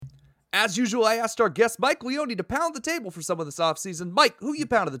As usual, I asked our guest Mike Leone to pound the table for some of this offseason. Mike, who you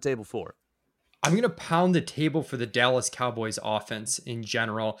pounded the table for? I'm going to pound the table for the Dallas Cowboys offense in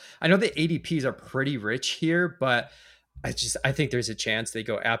general. I know the ADPs are pretty rich here, but I think there's a chance they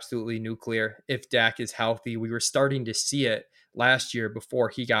go absolutely nuclear if Dak is healthy. We were starting to see it last year before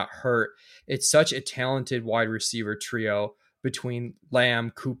he got hurt. It's such a talented wide receiver trio between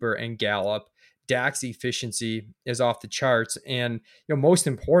Lamb, Cooper, and Gallup. Dak's efficiency is off the charts. And most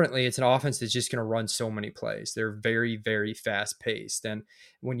importantly, it's an offense that's just going to run so many plays. They're very, very fast paced. And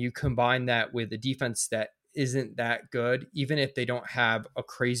when you combine that with a defense that isn't that good, even if they don't have a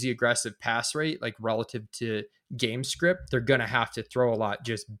crazy aggressive pass rate, like relative to game script, they're going to have to throw a lot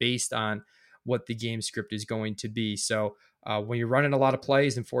just based on what the game script is going to be. So when you're running a lot of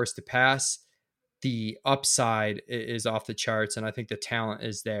plays and forced to pass, the upside is off the charts, and I think the talent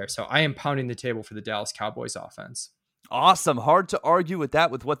is there. So I am pounding the table for the Dallas Cowboys offense. Awesome. Hard to argue with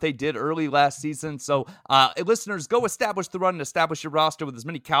that with what they did early last season. So, listeners, go establish the run and establish your roster with as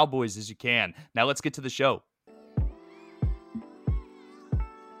many Cowboys as you can. Now let's get to the show.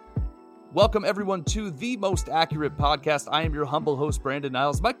 Welcome, everyone, to the Most Accurate Podcast. I am your humble host, Brandon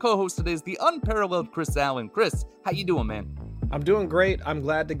Niles. My co-host today is the unparalleled Chris Allen. Chris, how you doing, man? I'm doing great. I'm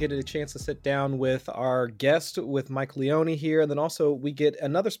glad to get a chance to sit down with our guest, with Mike Leone here. And then also we get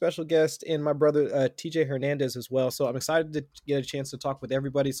another special guest in my brother, TJ Hernandez as well. So I'm excited to get a chance to talk with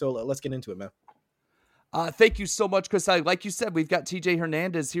everybody. So let's get into it, man. Thank you so much, Chris. Like you said, we've got TJ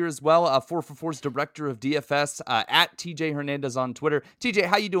Hernandez here as well, 444's director of DFS, at TJ Hernandez on Twitter. TJ,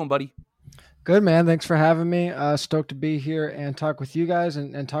 how you doing, buddy? Good, man. Thanks for having me. Stoked to be here and talk with you guys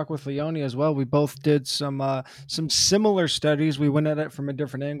and talk with Leone as well. We both did some similar studies. We went at it from a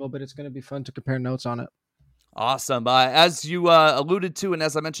different angle, but it's going to be fun to compare notes on it. Awesome. As you alluded to, and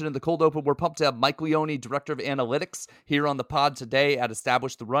as I mentioned in the cold open, we're pumped to have Mike Leone, Director of Analytics, here on the pod today at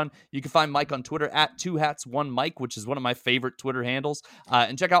Establish the Run. You can find Mike on Twitter at 2hats1mike, which is one of my favorite Twitter handles.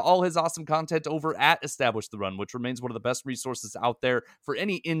 And check out all his awesome content over at Establish the Run, which remains one of the best resources out there for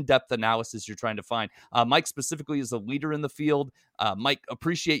any in-depth analysis you're trying to find. Mike specifically is a leader in the field. Mike,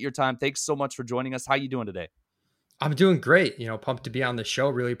 appreciate your time. Thanks so much for joining us. How you doing today? I'm doing great. Pumped to be on the show.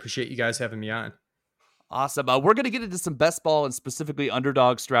 Really appreciate you guys having me on. Awesome. We're going to get into some best ball and specifically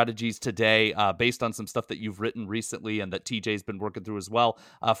underdog strategies today based on some stuff that you've written recently and that TJ's been working through as well.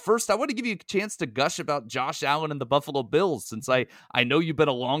 First, I want to give you a chance to gush about Josh Allen and the Buffalo Bills, since I know you've been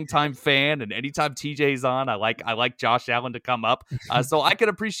a longtime fan, and anytime TJ's on, I like Josh Allen to come up. So I can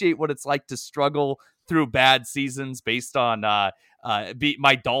appreciate what it's like to struggle through bad seasons based on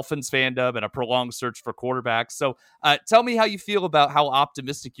my Dolphins fandom and a prolonged search for quarterbacks. So tell me how you feel about how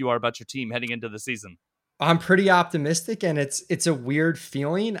optimistic you are about your team heading into the season. I'm pretty optimistic, and it's a weird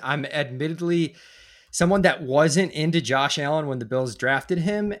feeling. I'm admittedly someone that wasn't into Josh Allen when the Bills drafted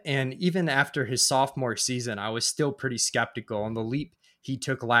him, and even after his sophomore season, I was still pretty skeptical. And the leap he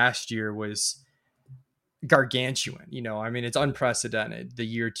took last year was gargantuan. It's unprecedented, the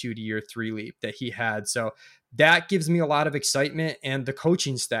year 2 to year 3 leap that he had. So that gives me a lot of excitement, and the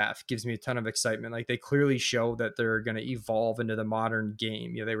coaching staff gives me a ton of excitement. Like, they clearly show that they're going to evolve into the modern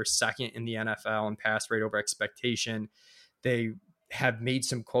game. They were second in the NFL in pass rate over expectation. They have made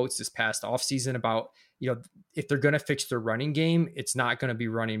some quotes this past offseason about, if they're going to fix their running game, it's not going to be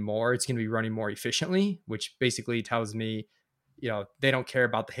running more. It's going to be running more efficiently, which basically tells me, they don't care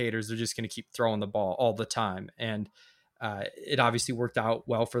about the haters. They're just going to keep throwing the ball all the time. And it obviously worked out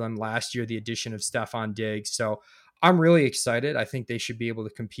well for them last year, the addition of Stephon Diggs. So I'm really excited. I think they should be able to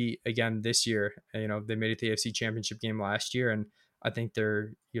compete again this year. They made it to the AFC Championship game last year, and I think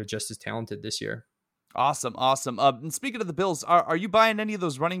they're just as talented this year. Awesome. And speaking of the Bills, are you buying any of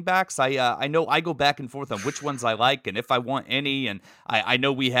those running backs? I know I go back and forth on which ones I like and if I want any. And I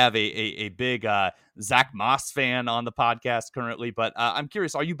know we have a big Zach Moss fan on the podcast currently, but I'm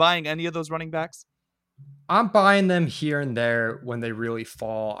curious, are you buying any of those running backs? I'm buying them here and there when they really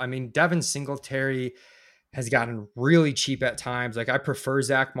fall. Devin Singletary has gotten really cheap at times. Like, I prefer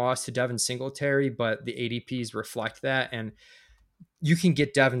Zach Moss to Devin Singletary, but the ADPs reflect that. And you can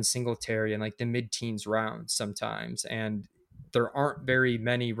get Devin Singletary in like the mid-teens rounds sometimes. And there aren't very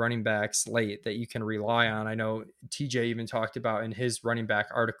many running backs late that you can rely on. I know TJ even talked about in his running back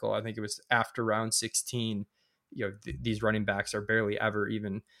article, I think it was after round 16, these running backs are barely ever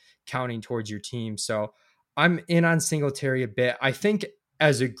even counting towards your team. So I'm in on Singletary a bit. I think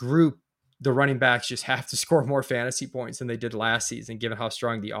as a group, the running backs just have to score more fantasy points than they did last season, given how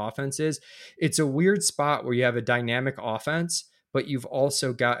strong the offense is. It's a weird spot where you have a dynamic offense, but you've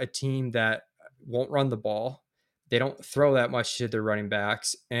also got a team that won't run the ball. They don't throw that much to their running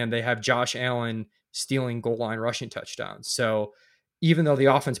backs, and they have Josh Allen stealing goal line rushing touchdowns. So even though the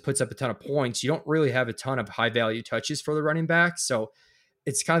offense puts up a ton of points, you don't really have a ton of high value touches for the running back. So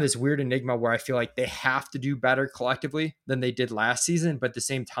it's kind of this weird enigma where I feel like they have to do better collectively than they did last season. But at the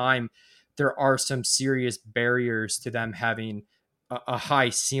same time, there are some serious barriers to them having a high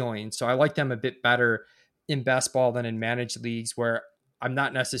ceiling. So I like them a bit better in best ball than in managed leagues, where I'm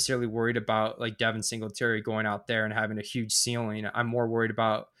not necessarily worried about like Devin Singletary going out there and having a huge ceiling. I'm more worried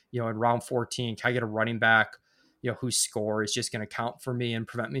about, in round 14, can I get a running back, whose score is just going to count for me and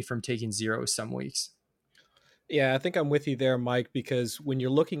prevent me from taking zeros some weeks. Yeah, I think I'm with you there, Mike, because when you're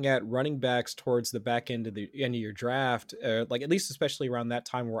looking at running backs towards the back end of your draft, like at least especially around that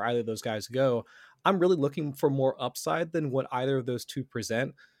time where either of those guys go, I'm really looking for more upside than what either of those two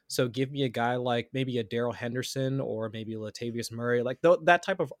present. So give me a guy like maybe a Darrell Henderson or maybe Latavius Murray, like that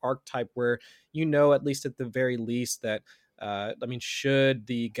type of archetype where at least at the very least that should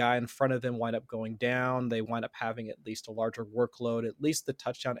the guy in front of them wind up going down, they wind up having at least a larger workload. At least the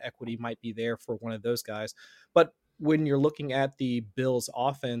touchdown equity might be there for one of those guys. But when you're looking at the Bills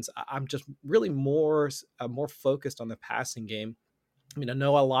offense, I'm just really more focused on the passing game. I mean, I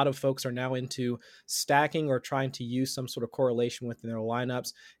know a lot of folks are now into stacking or trying to use some sort of correlation within their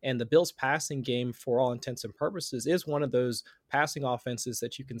lineups. And the Bills passing game, for all intents and purposes, is one of those passing offenses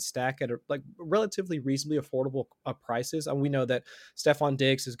that you can stack at like relatively reasonably affordable prices. And we know that Stephon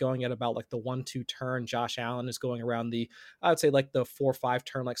Diggs is going at about like the 1-2 turn. Josh Allen is going around I would say like the 4-5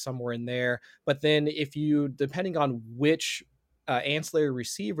 turn, like somewhere in there. But then depending on which ancillary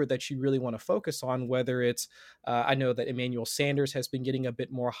receiver that you really want to focus on, whether it's I know that Emmanuel Sanders has been getting a bit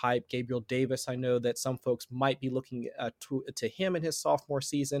more hype. Gabriel Davis, I know that some folks might be looking to him in his sophomore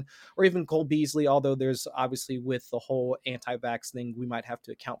season, or even Cole Beasley, although there's obviously with the whole anti-vax thing, we might have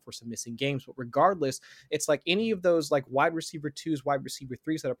to account for some missing games. But regardless, it's like any of those like wide receiver twos, wide receiver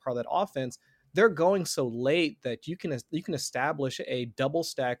threes that are part of that offense, they're going so late that you can establish a double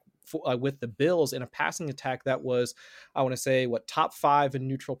stack with the Bills in a passing attack that was, I want to say, top 5 in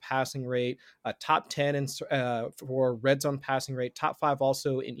neutral passing rate, top 10 in for red zone passing rate, top 5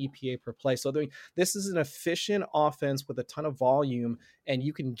 also in EPA per play. So this is an efficient offense with a ton of volume, and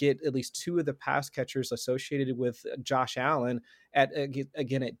you can get at least 2 of the pass catchers associated with Josh Allen at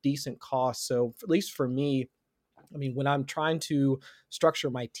decent cost. So at least for me, I mean, when I'm trying to structure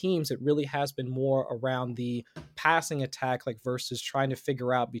my teams, it really has been more around the passing attack, like versus trying to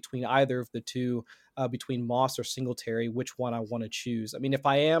figure out between either of the two, between Moss or Singletary, which one I want to choose. I mean,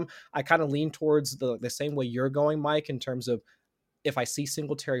 I kind of lean towards the same way you're going, Mike, in terms of if I see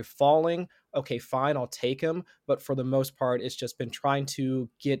Singletary falling, okay, fine, I'll take him. But for the most part, it's just been trying to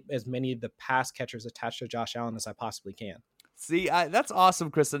get as many of the pass catchers attached to Josh Allen as I possibly can. See, that's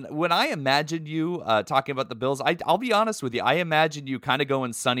awesome, Kristen. When I imagine you talking about the Bills, I'll be honest with you. I imagine you kind of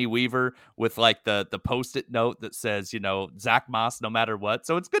going Sonny Weaver with like the Post-it note that says, Zach Moss, no matter what.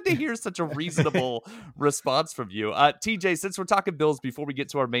 So it's good to hear such a reasonable response from you. TJ, since we're talking Bills, before we get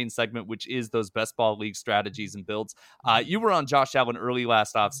to our main segment, which is those best ball league strategies and builds, you were on Josh Allen early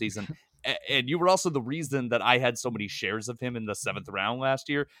last offseason. And you were also the reason that I had so many shares of him in the 7th round last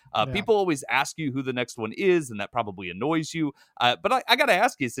year. Yeah. People always ask you who the next one is, and that probably annoys you. But I got to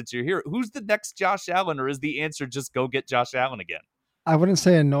ask you, since you're here, who's the next Josh Allen, or is the answer just go get Josh Allen again? I wouldn't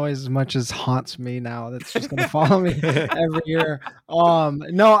say annoys as much as haunts me now. That's just going to follow me every year.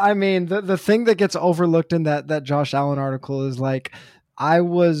 No, I mean, the thing that gets overlooked in that Josh Allen article is like, I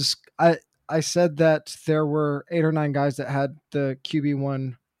said that there were 8 or 9 guys that had the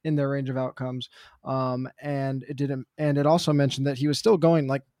QB1 in their range of outcomes. And it also mentioned that he was still going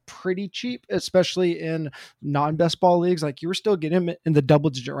like pretty cheap, especially in non-best ball leagues. Like you were still getting him in the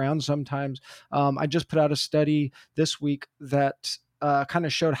double-digit rounds sometimes. I just put out a study this week that kind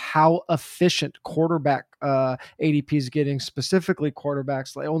of showed how efficient quarterback ADP is getting, specifically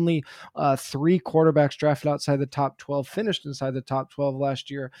quarterbacks. Like only 3 quarterbacks drafted outside the top 12 finished inside the top 12 last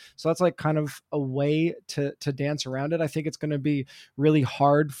year. So that's like kind of a way to dance around it. I think it's going to be really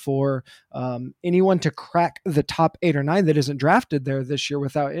hard for anyone to crack the top 8 or 9 that isn't drafted there this year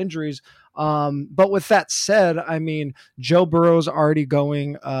without injuries. But with that said, I mean, Joe Burrow's already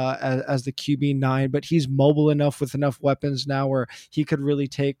going as the QB9, but he's mobile enough with enough weapons now where he could really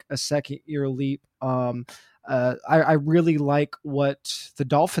take a second year leap. I really like what the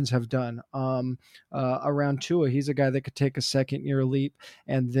Dolphins have done around Tua. He's a guy that could take a second year leap.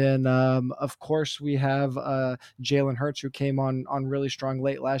 And then, of course, we have Jalen Hurts, who came on really strong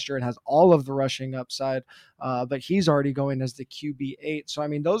late last year and has all of the rushing upside. But he's already going as the QB8. So, I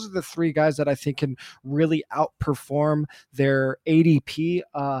mean, those are the 3 guys that I think can really outperform their ADP.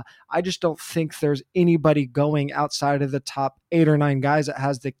 I just don't think there's anybody going outside of the top 8 or 9 guys that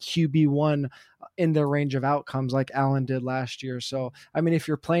has the QB1 in their range of outcomes like Allen did last year. So, I mean, if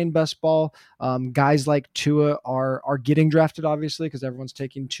you're playing best ball, guys like Tua are getting drafted, obviously, because everyone's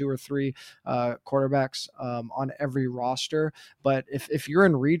taking 2 or 3 quarterbacks on every roster. But if you're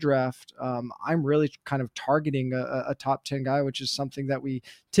in redraft, I'm really kind of targeting a top 10 guy, which is something that we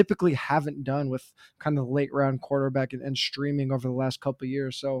typically haven't done with kind of late round quarterback and streaming over the last couple of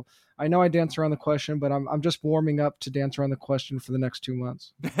years. So I know I dance around the question, but I'm just warming up to dance around the question for the next 2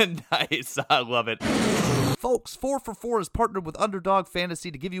 months. Nice. I love it. Folks, 4 for 4 is partnered with Underdog Fantasy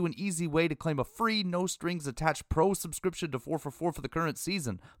to give you an easy way to claim a free, no strings attached pro subscription to 4 for the current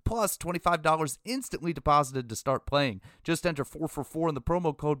season, plus $25 instantly deposited to start playing. Just enter 4 for 4 in the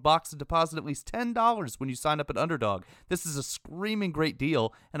promo code box and deposit at least $10 when you sign up at Underdog. This is a screaming great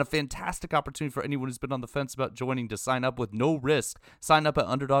deal and a fantastic opportunity for anyone who's been on the fence about joining to sign up with no risk. Sign up at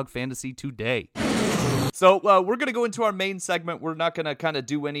Underdog Fantasy today. So we're going to go into our main segment. We're not going to kind of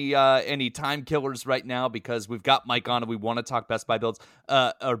do any time killers right now because we've got Mike on and we want to talk best buy builds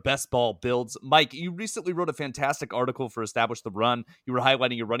or best ball builds. Mike, you recently wrote a fantastic article for Establish the Run. You were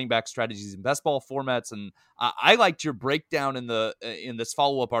highlighting your running back strategies in best ball formats, and I liked your breakdown in this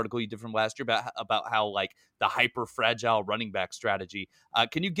follow up article you did from last year about how like the hyper fragile running back strategy.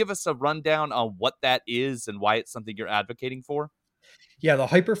 Can you give us a rundown on what that is and why it's something you're advocating for? Yeah, the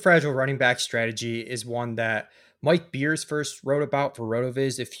hyper fragile running back strategy is one that Mike Beers first wrote about for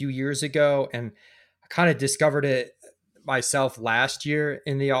RotoViz a few years ago. And I kind of discovered it myself last year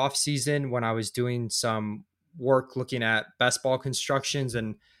in the off season when I was doing some work looking at best ball constructions.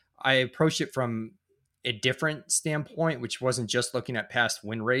 And I approached it from a different standpoint, which wasn't just looking at past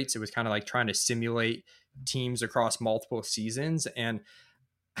win rates. It was kind of like trying to simulate teams across multiple seasons. And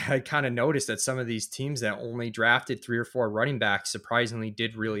I kind of noticed that some of these teams that only drafted 3 or 4 running backs surprisingly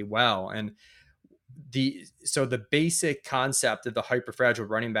did really well. And the basic concept of the hyperfragile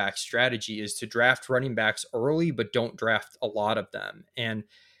running back strategy is to draft running backs early, but don't draft a lot of them. And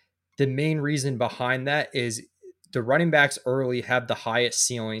the main reason behind that is the running backs early have the highest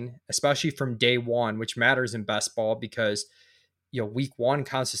ceiling, especially from day one, which matters in best ball because week 1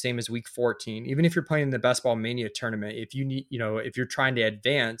 counts the same as week 14. Even if you're playing in the best ball mania tournament, if you need, if you're trying to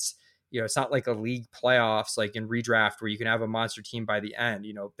advance, it's not like a league playoffs, like in redraft where you can have a monster team by the end.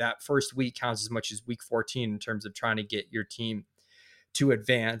 That first week counts as much as week 14 in terms of trying to get your team to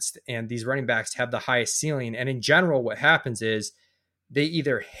advanced. And these running backs have the highest ceiling. And in general, what happens is they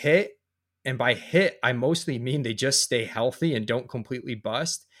either hit, and by hit, I mostly mean they just stay healthy and don't completely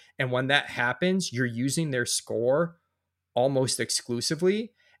bust. And when that happens, you're using their score almost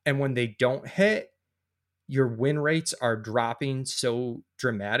exclusively. And when they don't hit, your win rates are dropping so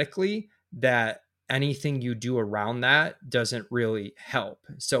dramatically that anything you do around that doesn't really help.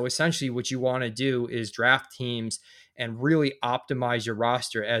 So essentially what you want to do is draft teams and really optimize your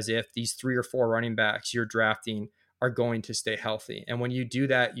roster as if these 3 or 4 running backs you're drafting are going to stay healthy. And when you do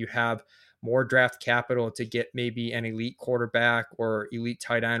that, you have more draft capital to get maybe an elite quarterback or elite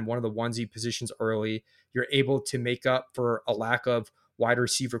tight end, one of the onesie positions early. You're able to make up for a lack of wide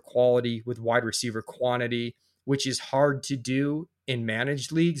receiver quality with wide receiver quantity, which is hard to do in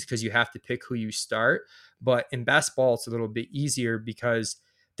managed leagues because you have to pick who you start. But in best ball, it's a little bit easier because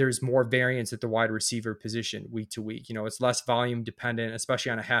there's more variance at the wide receiver position week to week. It's less volume dependent,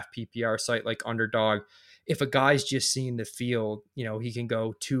 especially on a half PPR site like Underdog. If a guy's just seeing the field, he can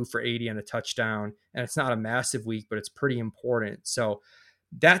go 2 for 80 and a touchdown, and it's not a massive week, but it's pretty important. So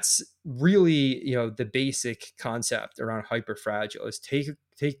that's really, the basic concept around hyperfragile is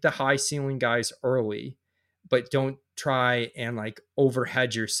take the high ceiling guys early, but don't try and like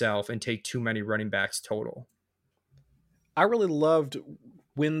overhead yourself and take too many running backs total. I really loved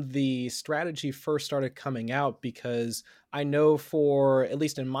when the strategy first started coming out because I know, for at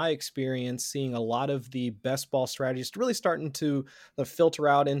least in my experience, seeing a lot of the best ball strategies really starting to filter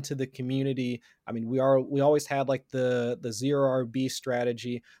out into the community. I mean, we always had like the zero RB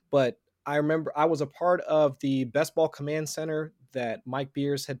strategy, but I remember I was a part of the best ball command center that Mike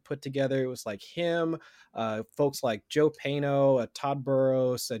Beers had put together. It was like him, folks like Joe Pano, Todd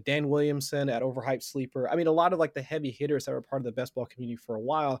Burrows, Dan Williamson at Overhyped Sleeper. I mean, a lot of like the heavy hitters that were part of the best ball community for a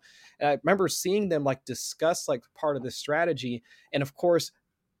while. And I remember seeing them like discuss like part of this strategy. And of course,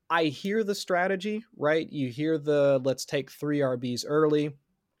 I hear the strategy, right? You hear the let's take 3 RBs early.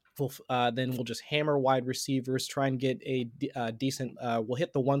 Then we'll just hammer wide receivers, try and get a decent. We'll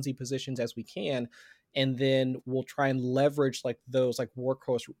hit the onesie positions as we can, and then we'll try and leverage like those like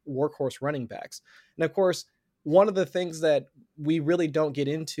workhorse running backs. And of course, one of the things that we really don't get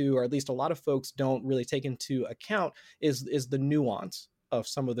into, or at least a lot of folks don't really take into account, is the nuance of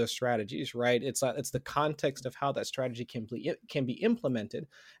some of those strategies, right? It's the context of how that strategy can be implemented.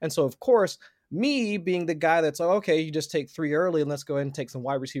 And so, of course, Me being the guy that's like, okay, you just take 3 early and let's go ahead and take some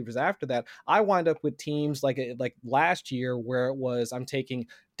wide receivers after that. I wind up with teams like last year where it was I'm taking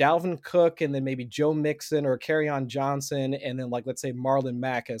Dalvin Cook and then maybe Joe Mixon or Kerryon Johnson and then like let's say Marlon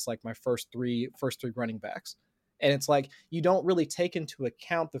Mack as like my first three running backs. And it's like you don't really take into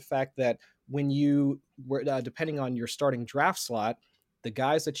account the fact that when you were depending on your starting draft slot, the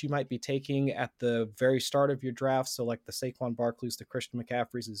guys that you might be taking at the very start of your draft, so like the Saquon Barkleys, the Christian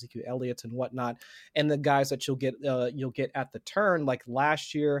McCaffreys, Ezekiel Elliott, and whatnot, and the guys that you'll get at the turn. Like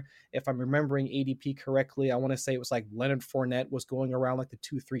last year, if I'm remembering ADP correctly, I want to say it was like Leonard Fournette was going around like the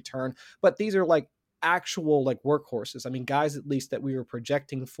 2-3 turn, but these are like actual like workhorses. I mean, guys at least that we were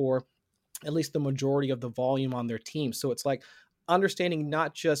projecting for at least the majority of the volume on their team. So it's like understanding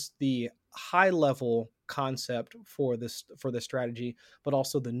not just the high level concept for this strategy, but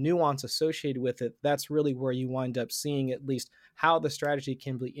also the nuance associated with it. That's really where you wind up seeing at least how the strategy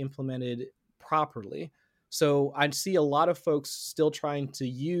can be implemented properly. So I see a lot of folks still trying to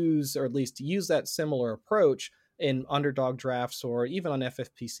use, or at least use that similar approach in underdog drafts or even on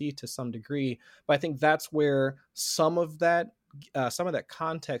FFPC to some degree. But I think that's where some of that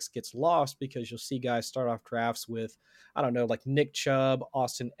context gets lost because you'll see guys start off drafts with, I don't know, like Nick Chubb,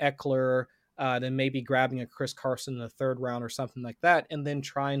 Austin Eckler, then maybe grabbing a Chris Carson in the third round or something like that, and then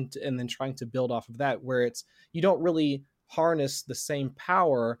trying to build off of that, where it's you don't really harness the same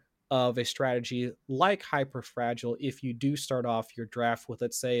power of a strategy like hyper fragile if you do start off your draft with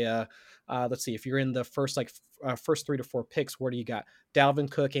let's see if you're in the first 3 to 4 picks, where do you got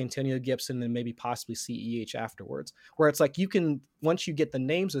Dalvin Cook, Antonio Gibson, and maybe possibly CEH afterwards, where it's like you can, once you get the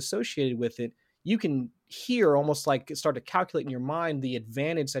names associated with it, you can hear almost like start to calculate in your mind the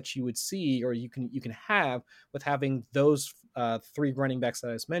advantage that you would see or you can have with having those 3 running backs that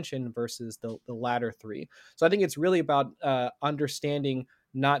I just mentioned versus the latter 3. So I think it's really about understanding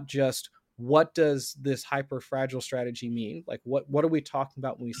not just what does this hyper fragile strategy mean? Like what are we talking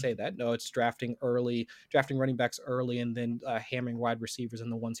about when we say that? No, it's drafting running backs early, and then hammering wide receivers in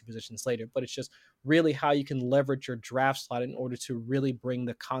the onesie positions later. But it's just really how you can leverage your draft slot in order to really bring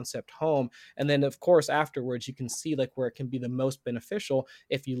the concept home. And then of course afterwards you can see like where it can be the most beneficial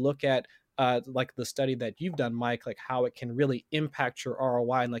if you look at like the study that you've done, Mike, like how it can really impact your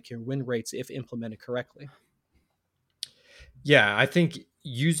ROI and like your win rates if implemented correctly. Yeah, I think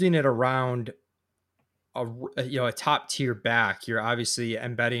using it around a top tier back, you're obviously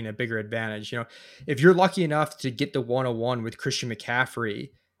embedding a bigger advantage. If you're lucky enough to get the 101 with Christian McCaffrey,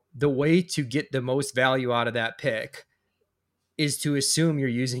 the way to get the most value out of that pick is to assume you're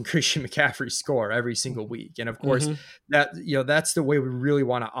using Christian McCaffrey's score every single week. And of course, that's the way we really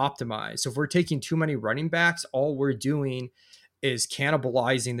want to optimize. So if we're taking too many running backs, all we're doing is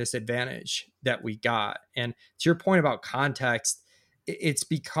cannibalizing this advantage that we got. And to your point about context, it's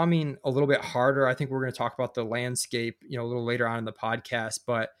becoming a little bit harder. I think we're going to talk about the landscape, a little later on in the podcast,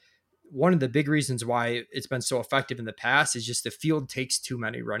 but one of the big reasons why it's been so effective in the past is just the field takes too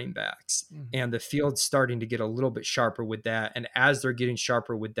many running backs, and the field's starting to get a little bit sharper with that. And as they're getting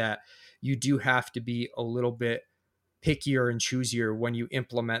sharper with that, you do have to be a little bit pickier and choosier when you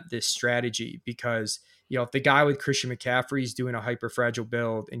implement this strategy, because if the guy with Christian McCaffrey is doing a hyper fragile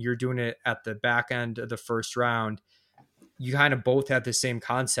build and you're doing it at the back end of the first round, you kind of both have the same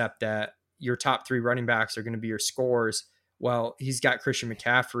concept that your top 3 running backs are going to be your scores. Well, he's got Christian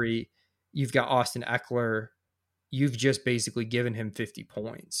McCaffrey, you've got Austin Eckler, you've just basically given him 50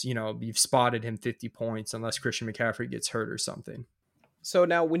 points. You've spotted him 50 points unless Christian McCaffrey gets hurt or something. So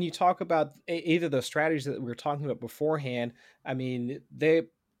now when you talk about either the strategies that we were talking about beforehand, I mean,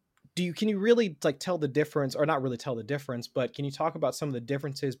 can you really like tell the difference, or not really tell the difference, but can you talk about some of the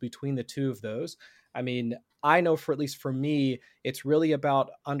differences between the two of those? I mean, I know at least for me, it's really about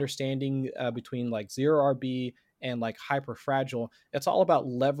understanding between like zero RB and like hyper fragile. It's all about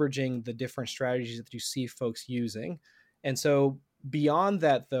leveraging the different strategies that you see folks using. And so beyond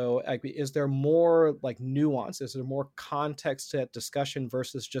that though, like, is there more like nuance? Is there more context to that discussion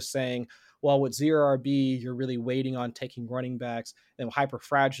versus just saying, well, with zero RB, you're really waiting on taking running backs, and with hyper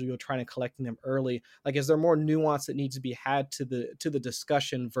fragile, you're trying to collecting them early. Like, is there more nuance that needs to be had to the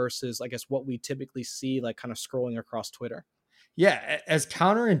discussion versus, I guess, what we typically see, like kind of scrolling across Twitter? Yeah, as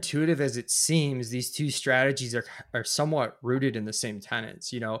counterintuitive as it seems, these two strategies are somewhat rooted in the same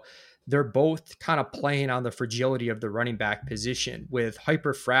tenets. They're both kind of playing on the fragility of the running back position. With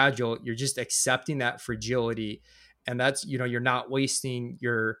hyper fragile, you're just accepting that fragility, and that's you're not wasting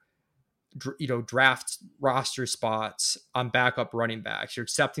your draft roster spots on backup running backs. You're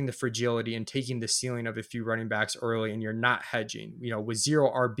accepting the fragility and taking the ceiling of a few running backs early, and you're not hedging. With zero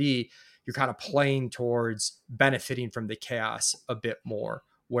RB, you're kind of playing towards benefiting from the chaos a bit more.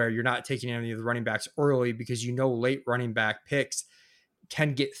 where you're not taking any of the running backs early because late running back picks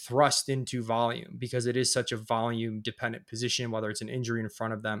can get thrust into volume because it is such a volume dependent position, whether it's an injury in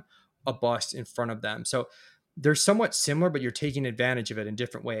front of them, a bust in front of them. So they're somewhat similar, but you're taking advantage of it in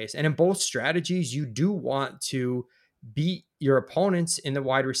different ways. And in both strategies, you do want to beat your opponents in the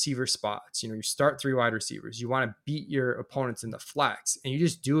wide receiver spots. You start 3 wide receivers. You want to beat your opponents in the flex, and you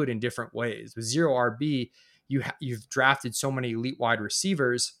just do it in different ways. With zero RB, you've drafted so many elite wide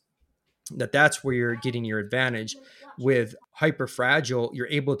receivers that's where you're getting your advantage. With hyper fragile, you're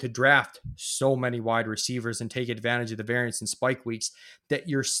able to draft so many wide receivers and take advantage of the variance and spike weeks that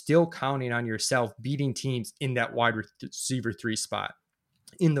you're still counting on yourself beating teams in that wide receiver 3 spot,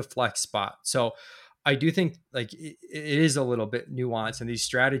 in the flex spot. So I do think like it is a little bit nuanced, and these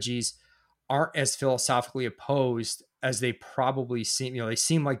strategies aren't as philosophically opposed as they probably seem. They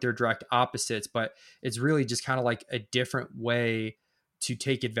seem like they're direct opposites, but it's really just kind of like a different way to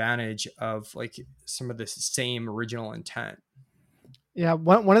take advantage of like some of the same original intent. Yeah,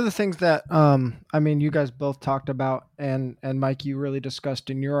 one of the things that I mean, you guys both talked about, and Mike, you really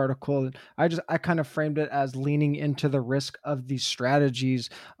discussed in your article. I kind of framed it as leaning into the risk of these strategies.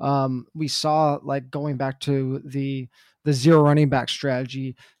 We saw, like, going back to the zero running back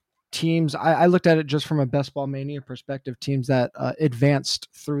strategy. Teams, I looked at it just from a best ball mania perspective. Teams that advanced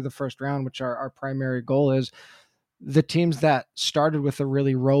through the first round, which our primary goal is, the teams that started with a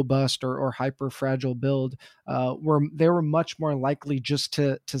really robust or hyper fragile build were much more likely just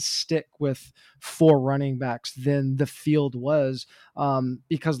to stick with 4 running backs than the field was,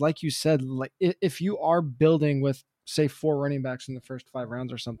 because, like you said, like if you are building with, say, 4 running backs in the first 5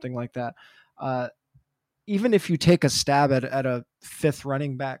 rounds or something like that, even if you take a stab at a 5th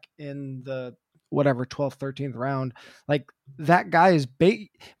running back in the whatever 12th 13th round, like that guy is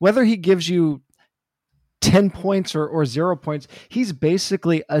whether he gives you 10 points or 0 points, he's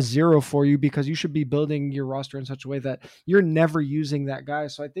basically a 0 for you, because you should be building your roster in such a way that you're never using that guy.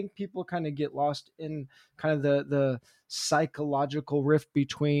 So I think people kind of get lost in kind of the psychological rift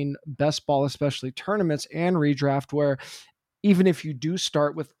between best ball, especially tournaments, and redraft, where even if you do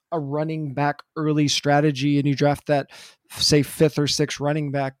start with a running back early strategy and you draft that, say, 5th or 6th running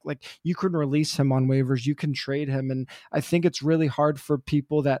back, like, you can release him on waivers, you can trade him. And I think it's really hard for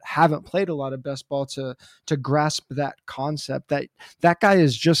people that haven't played a lot of best ball to grasp that concept, that guy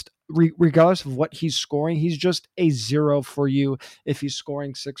is just, regardless of what he's scoring, he's just a 0 for you if he's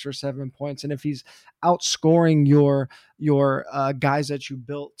scoring 6 or 7 points. And if he's outscoring your guys that you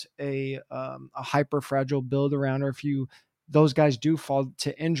built a hyper fragile build around, or if those guys do fall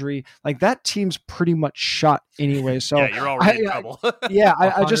to injury, like, that team's pretty much shot anyway. So yeah, you're already in trouble.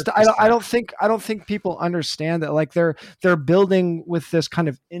 I don't think people understand that, like, they're building with this kind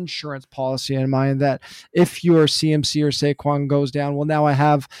of insurance policy in mind, that if your CMC or Saquon goes down, well, now I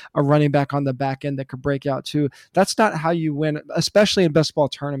have a running back on the back end that could break out too. That's not how you win, especially in best ball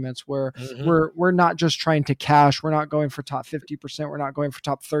tournaments, where we're not just trying to cash. We're not going for top 50%. We're not going for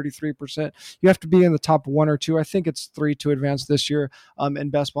top 33%. You have to be in the top 1 or 2. I think it's 3 to advance this year in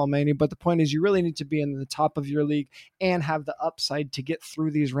best ball mania. But the point is, you really need to be in the top of your league and have the upside to get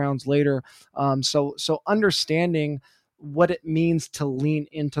through these rounds later. So understanding what it means to lean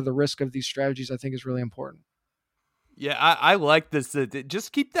into the risk of these strategies, I think, is really important. Yeah, I like this.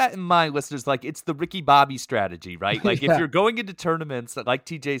 Just keep that in mind, listeners. Like, it's the Ricky Bobby strategy, right? Like, Yeah. if you're going into tournaments, like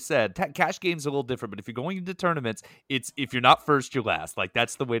TJ said, cash games are a little different. But if you're going into tournaments, it's, if you're not first, you're last. Like,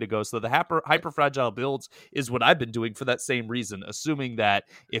 that's the way to go. So the hyper fragile builds is what I've been doing for that same reason, assuming that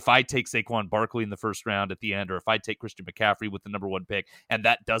if I take Saquon Barkley in the first round at the end, or if I take Christian McCaffrey with the number 1 pick, and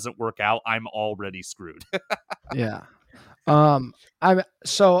that doesn't work out, I'm already screwed. Yeah. I'm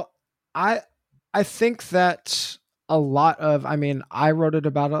so I think that a lot of, I mean, I wrote it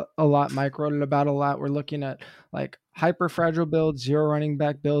about a lot. Mike wrote it about a lot. We're looking at, like, hyper fragile builds, 0 running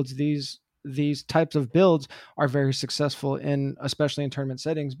back builds. These types of builds are very successful especially in tournament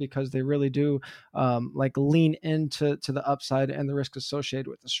settings, because they really do like lean into the upside and the risk associated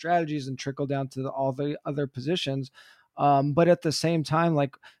with the strategies, and trickle down to all the other positions. But at the same time,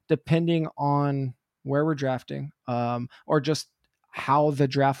 like, depending on where we're drafting, or just how the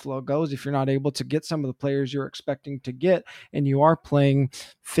draft flow goes, if you're not able to get some of the players you're expecting to get, and you are playing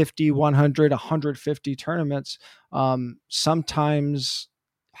 50, 100, 150 tournaments, sometimes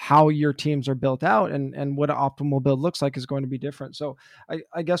how your teams are built out and what an optimal build looks like is going to be different. So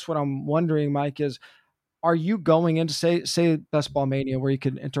I guess what I'm wondering, Mike, is, are you going into, say best ball mania, where you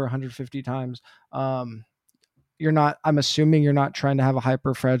can enter 150 times? I'm assuming you're not trying to have a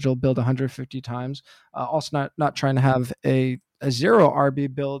hyper fragile build 150 times. Also not trying to have a 0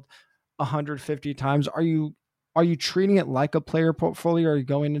 RB build 150 times. Are you are you treating it like a player portfolio? Are you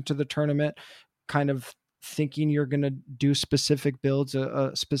going into the tournament kind of thinking you're going to do specific builds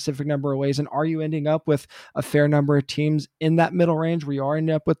a specific number of ways? And are you ending up with a fair number of teams in that middle range where you are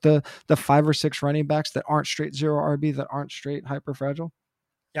ending up with the 5 or 6 running backs that aren't straight zero RB, that aren't straight hyper fragile?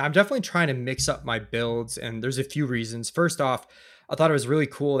 Yeah, I'm definitely trying to mix up my builds, and there's a few reasons. First off, I thought it was really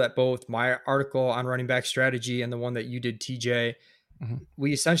cool that both my article on running back strategy and the one that you did, TJ, Mm-hmm.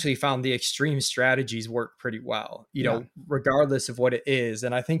 we essentially found the extreme strategies work pretty well, Yeah. regardless of what it is.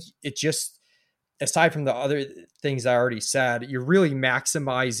 And I think it just, aside from the other things I already said, you're really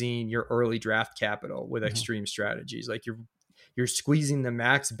maximizing your early draft capital with Mm-hmm. extreme strategies. Like you're squeezing the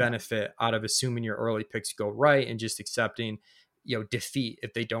max benefit out of assuming your early picks go right and just accepting, defeat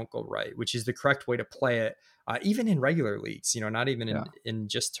if they don't go right, which is the correct way to play it. Even in regular leagues, not even Yeah. in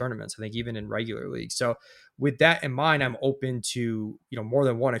just tournaments. I think even in regular leagues. So with that in mind, I'm open to, more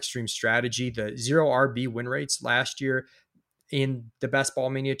than one extreme strategy. The zero RB win rates last year in the Best Ball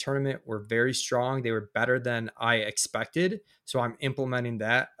Mania tournament were very strong. They were better than I expected. So I'm implementing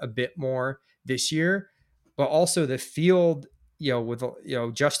that a bit more this year. But also the field, with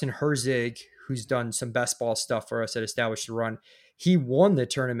Justin Herzig, who's done some best ball stuff for us at Established the Run. He won the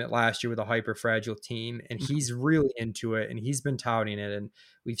tournament last year with a hyper fragile team, and Mm-hmm. he's really into it, and he's been touting it, and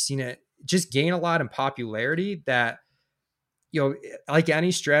we've seen it just gain a lot in popularity. That, like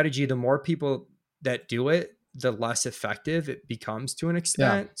any strategy, the more people that do it, the less effective it becomes to an Yeah.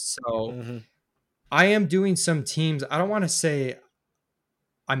 extent. So Mm-hmm. I am doing some teams. I don't want to say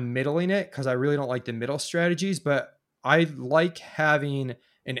I'm middling it because I really don't like the middle strategies, but I like having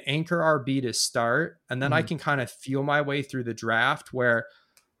an anchor RB to start, and then I Mm-hmm. can kind of feel my way through the draft where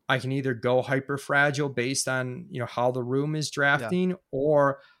I can either go hyper fragile based on, how the room is Yeah. drafting,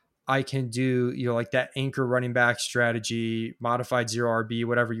 or I can do, like that anchor running back strategy, modified zero RB,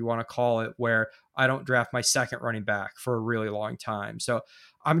 whatever you want to call it, where I don't draft my second running back for a really long time. So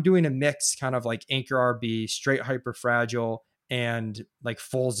I'm doing a mix, kind of like anchor RB, straight hyper fragile, and like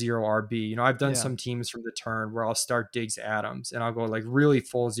full zero RB. I've done Yeah. some teams from the turn where I'll start Diggs Adams and I'll go like really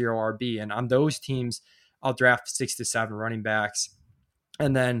full zero RB. And on those teams, I'll draft 6 to 7 running backs.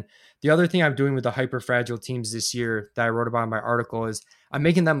 And then the other thing I'm doing with the hyper fragile teams this year that I wrote about in my article is I'm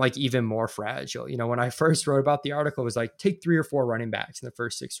making them like even more fragile. When I first wrote about the article, it was like take 3 or 4 running backs in the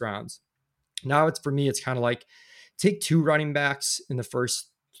first 6 rounds. Now it's, for me, it's kind of like take 2 running backs in the first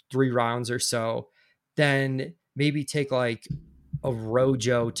 3 rounds or so, then maybe take like a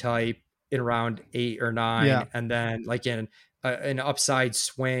Rojo type in round 8 or 9, Yeah. and then like an upside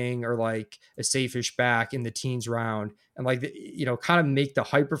swing or like a safe-ish back in the teens round, and like kind of make the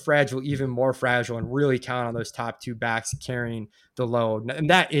hyper fragile even more fragile and really count on those top 2 backs carrying the load. And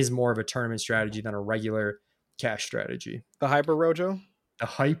that is more of a tournament strategy than a regular cash strategy. The Hyper Rojo. The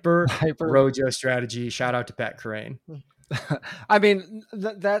hyper Hyper. Rojo strategy. Shout out to Pat Crane. I mean,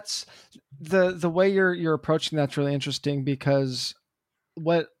 that's the way you're approaching that's really interesting, because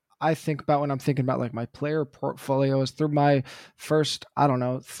what I think about when I'm thinking about like my player portfolio is through my first, I don't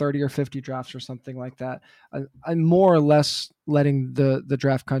know, 30 or 50 drafts or something like that. I'm more or less letting the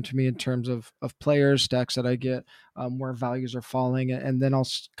draft come to me in terms of players, stacks that I get, where values are falling. And then I'll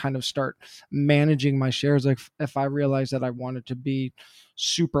kind of start managing my shares. Like if I realize that I wanted to be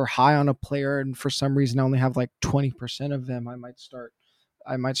super high on a player and for some reason I only have like 20% of them, I might start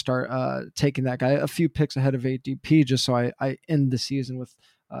taking that guy a few picks ahead of ADP just so I end the season with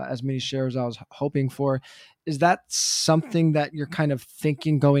as many shares I was hoping for. Is that something that you're kind of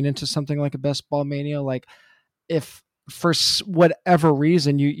thinking going into something like a Best Ball Mania? Like if for whatever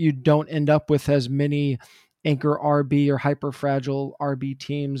reason you don't end up with as many anchor RB or hyper fragile RB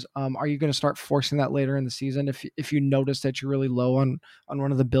teams, are you going to start forcing that later in the season if you notice that you're really low on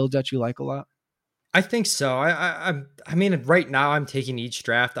one of the builds that you like a lot? I think so. I mean, right now I'm taking each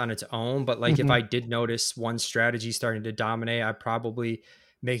draft on its own, but like if Mm-hmm. I did notice one strategy starting to dominate, I probably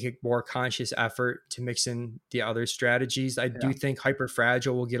make a more conscious effort to mix in the other strategies. I Yeah. do think hyper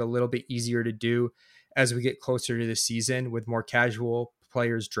fragile will get a little bit easier to do as we get closer to the season with more casual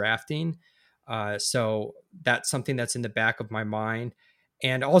players drafting. So that's something that's in the back of my mind.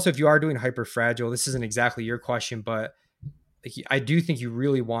 And also, if you are doing hyper fragile, this isn't exactly your question, but like, I do think you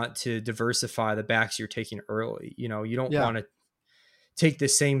really want to diversify the backs you're taking early. You don't Yeah. want to take the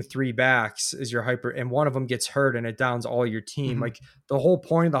same 3 backs as your hyper and one of them gets hurt and it downs all your team. Mm-hmm. Like the whole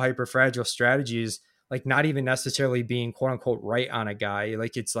point of the hyper fragile strategy is like not even necessarily being quote unquote right on a guy.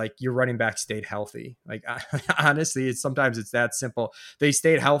 Like it's like your running back stayed healthy. Like honestly, sometimes it's that simple. They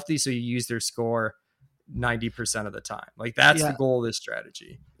stayed healthy, so you use their score 90% of the time. Like that's the Yeah. goal of this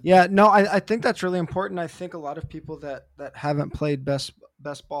strategy. Yeah, no, I think that's really important. I think a lot of people that haven't played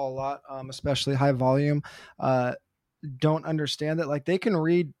best ball a lot, especially high volume, uh, don't understand that. Like, they can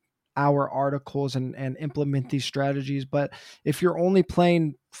read our articles and implement these strategies, but if you're only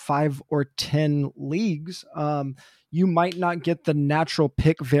playing 5 or 10 leagues, you might not get the natural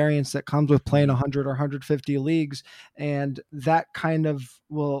pick variance that comes with playing 100 or 150 leagues, and that kind of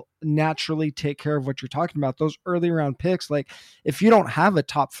will naturally take care of what you're talking about, those early round picks. Like, if you don't have a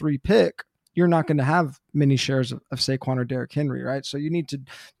top 3 pick, you're not going to have many shares of Saquon or Derrick Henry, right? So you need to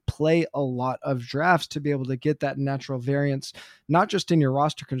play a lot of drafts to be able to get that natural variance, not just in your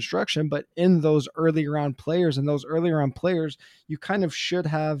roster construction, but in those early round players. And those early round players, you kind of should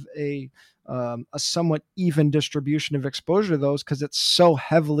have a somewhat even distribution of exposure to those, because it's so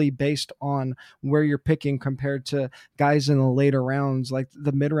heavily based on where you're picking compared to guys in the later rounds. Like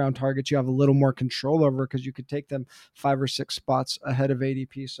the mid round targets, you have a little more control over because you could take them 5 or 6 spots ahead of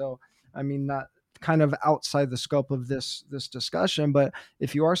ADP. So, I mean, not kind of outside the scope of this discussion, but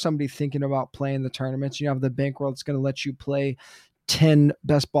if you are somebody thinking about playing the tournaments, you have the bankroll that's going to let you play 10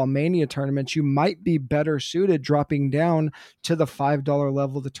 best ball mania tournaments, you might be better suited dropping down to the $5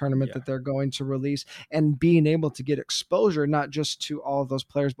 level, the tournament that they're going to release, and being able to get exposure, not just to all of those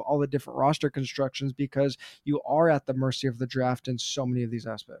players, but all the different roster constructions, because you are at the mercy of the draft in so many of these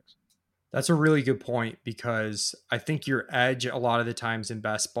aspects. That's a really good point, because I think your edge a lot of the times in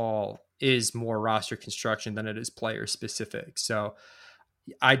best ball is more roster construction than it is player specific. So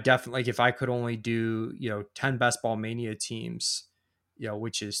I definitely, like, if I could only do, 10 best ball mania teams,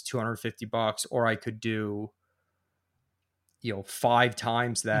 which is $250, or I could do, 5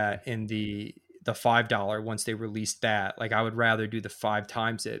 times that in the $5 once they released that, like, I would rather do the 5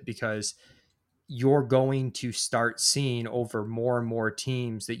 times it, because you're going to start seeing over more and more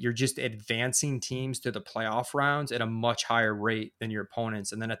teams that you're just advancing teams to the playoff rounds at a much higher rate than your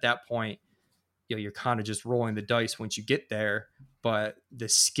opponents. And then at that point, you're kind of just rolling the dice once you get there. But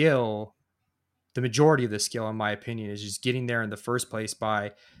the majority of the skill, in my opinion, is just getting there in the first place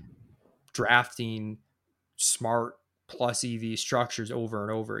by drafting smart plus EV structures over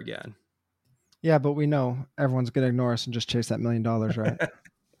and over again. Yeah, but we know everyone's going to ignore us and just chase that $1 million, right?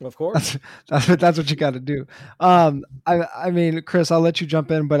 Of course. That's what you got to do. I mean, Chris, I'll let you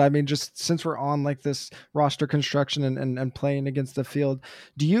jump in, but I mean, just since we're on like this roster construction and playing against the field,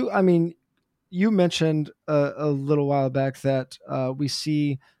 you mentioned a little while back that we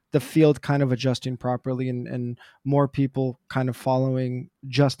see the field kind of adjusting properly, and more people kind of following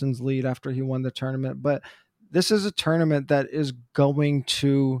Justin's lead after he won the tournament. But this is a tournament that is going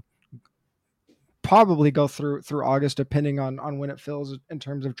to probably go through August, depending on when it fills in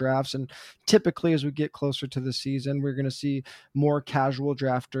terms of drafts. And typically, as we get closer to the season, we're going to see more casual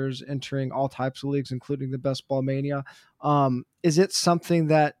drafters entering all types of leagues, including the Best Ball Mania. Is it something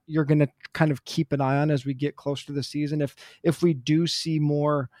that you're going to kind of keep an eye on as we get closer to the season? If we do see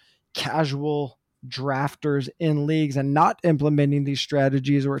more casual drafters in leagues and not implementing these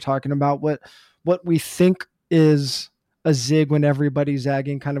strategies we're talking about, what we think is a zig when everybody's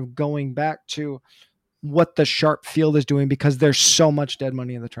zagging, kind of going back to what the sharp field is doing, because there's so much dead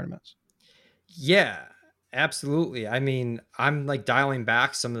money in the tournaments. Yeah, absolutely. I mean, I'm like dialing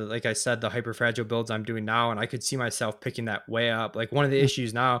back some of the, like I said, the hyper fragile builds I'm doing now, and I could see myself picking that way up. Like, one of the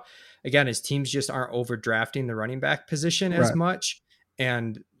issues now, again, is teams just aren't overdrafting the running back position as Right. much.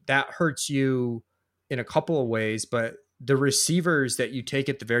 And that hurts you in a couple of ways, but the receivers that you take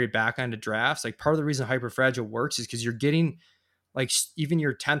at the very back end of drafts, like, part of the reason hyper fragile works is because you're getting, like, even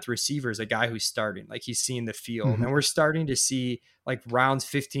your 10th receiver is a guy who's starting, like, he's seeing the field. Mm-hmm. And we're starting to see, like, rounds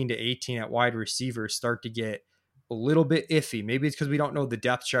 15 to 18 at wide receivers start to get a little bit iffy. Maybe it's because we don't know the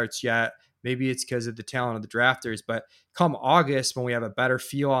depth charts yet. Maybe it's because of the talent of the drafters. But come August, when we have a better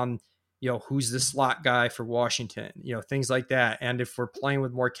feel on, who's the slot guy for Washington, things like that. And if we're playing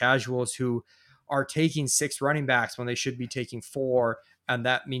with more casuals who are taking 6 running backs when they should be taking 4, and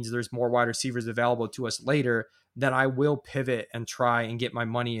that means there's more wide receivers available to us later, then I will pivot and try and get my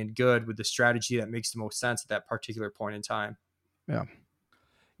money in good with the strategy that makes the most sense at that particular point in time. Yeah.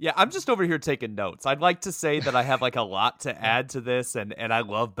 Yeah, I'm just over here taking notes. I'd like to say that I have like a lot to add to this, and I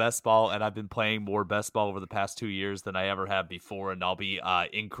love best ball, and I've been playing more best ball over the past 2 years than I ever have before, and I'll be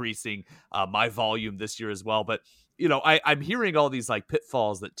increasing my volume this year as well. But I'm hearing all these like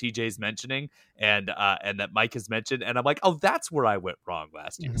pitfalls that TJ's mentioning, and that Mike has mentioned, and I'm like, oh, that's where I went wrong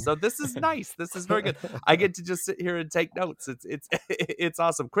last year. Mhm. So this is nice. This is very good. I get to just sit here and take notes. It's it's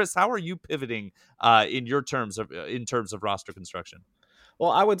awesome. Chris, how are you pivoting in terms of roster construction? Well,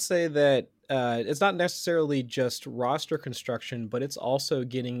 I would say that it's not necessarily just roster construction, but it's also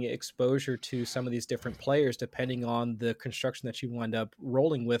getting exposure to some of these different players depending on the construction that you wind up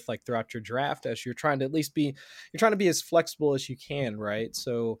rolling with, like throughout your draft, as you're trying to at least be you're trying to be as flexible as you can, right?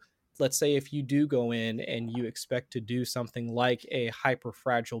 So let's say if you do go in and you expect to do something like a hyper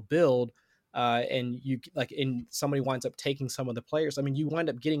fragile build, and you like, and somebody winds up taking some of the players. I mean, you wind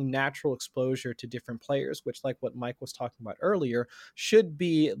up getting natural exposure to different players, which, like what Mike was talking about earlier, should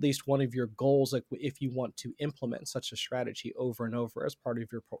be at least one of your goals. Like if you want to implement such a strategy over and over as part of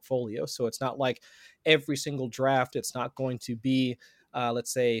your portfolio, so it's not like every single draft, it's not going to be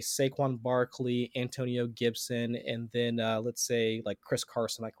let's say Saquon Barkley, Antonio Gibson, and then let's say like Chris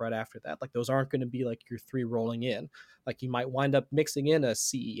Carson, like right after that. Like those aren't going to be like your three rolling in. Like you might wind up mixing in a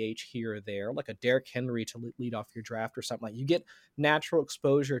CEH here or there, like a Derrick Henry to lead off your draft or something. Like you get natural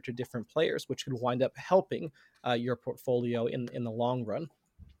exposure to different players, which could wind up helping your portfolio in the long run.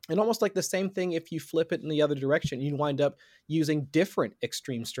 And almost like the same thing, if you flip it in the other direction, you wind up using different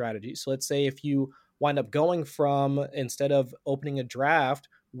extreme strategies. So let's say if you wind up going from, instead of opening a draft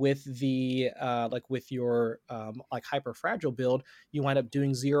with the like with your like hyper fragile build, you wind up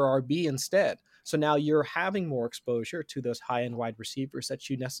doing zero RB instead. So now you're having more exposure to those high end wide receivers that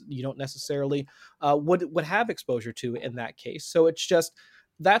you don't necessarily would have exposure to in that case. So it's just,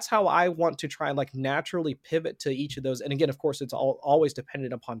 that's how I want to try and like naturally pivot to each of those. And again, of course, it's always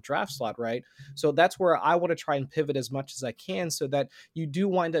dependent upon draft slot, right? So that's where I want to try and pivot as much as I can, so that you do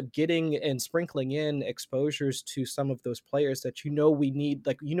wind up getting and sprinkling in exposures to some of those players that we need,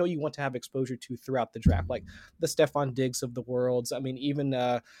 like you want to have exposure to throughout the draft, like the Stephon Diggs of the worlds. I mean, even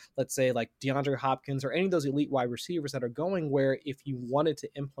let's say like DeAndre Hopkins or any of those elite wide receivers that are going, where if you wanted to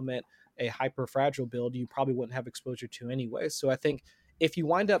implement a hyper fragile build, you probably wouldn't have exposure to anyway. So I think if you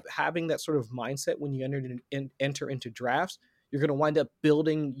wind up having that sort of mindset when you enter into drafts, you're going to wind up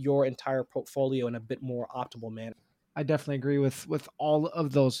building your entire portfolio in a bit more optimal manner. I definitely agree with all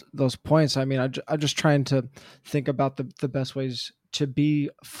of those points. I mean, I'm just trying to think about the best ways to be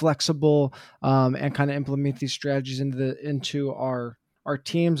flexible, and kind of implement these strategies into our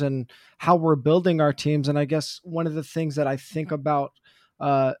teams and how we're building our teams. And I guess one of the things that I think about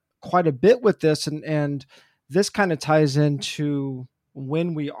quite a bit with this, and this kind of ties into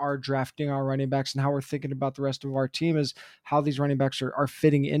when we are drafting our running backs and how we're thinking about the rest of our team, is how these running backs are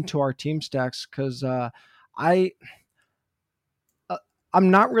fitting into our team stacks. Because I I'm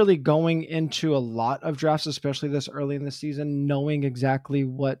not really going into a lot of drafts, especially this early in the season, knowing exactly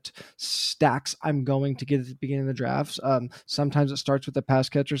what stacks I'm going to get at the beginning of the drafts. Sometimes it starts with the pass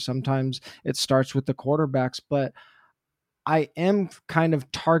catcher, sometimes it starts with the quarterbacks, but I am kind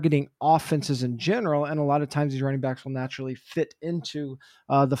of targeting offenses in general, and a lot of times these running backs will naturally fit into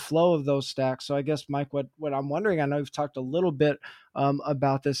the flow of those stacks. So I guess, Mike, what I'm wondering, I know you've talked a little bit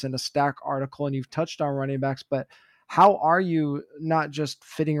about this in a stack article, and you've touched on running backs, but how are you not just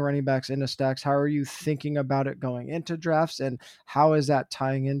fitting running backs into stacks? How are you thinking about it going into drafts, and how is that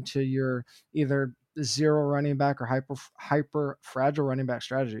tying into your either zero running back or hyper fragile running back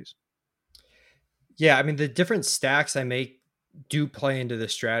strategies? Yeah, I mean, the different stacks I make do play into the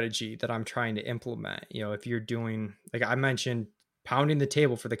strategy that I'm trying to implement. You know, if you're doing, like I mentioned, pounding the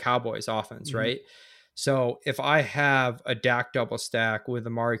table for the Cowboys offense, Mm-hmm. right? So if I have a Dak double stack with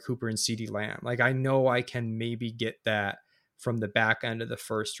Amari Cooper and CeeDee Lamb, like I know I can maybe get that from the back end of the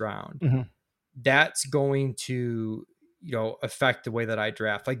first round. Mm-hmm. That's going to, affect the way that I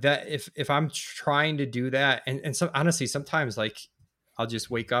draft. Like that, if I'm trying to do that, and so honestly, sometimes like I'll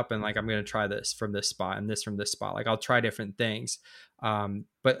just wake up and like I'm going to try this from this spot and this from this spot. Like I'll try different things.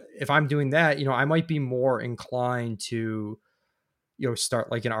 But if I'm doing that, I might be more inclined to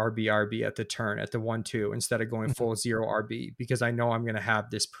start like an RB at the turn at the 1-2 instead of going full zero RB, because I know I'm going to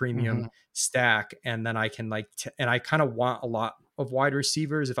have this premium stack, and then I can and I kind of want a lot of wide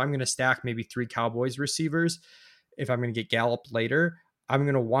receivers. If I'm going to stack maybe 3 Cowboys receivers, if I'm going to get Gallup later, I'm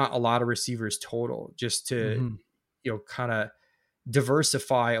going to want a lot of receivers total, just to, kind of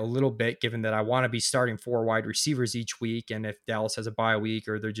diversify a little bit, given that I want to be starting 4 wide receivers each week. And if Dallas has a bye week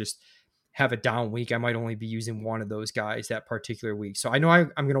or they're just have a down week, I might only be using one of those guys that particular week. So I know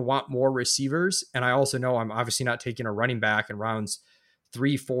I'm going to want more receivers. And I also know I'm obviously not taking a running back in rounds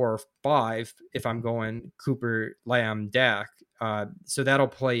 3, 4, 5 if I'm going Cooper, Lamb, Dak. So that'll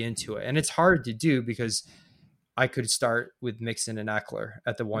play into it. And it's hard to do because I could start with Mixon and Eckler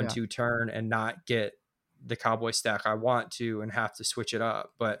at the 1-2 turn and not get the Cowboy stack I want to, and have to switch it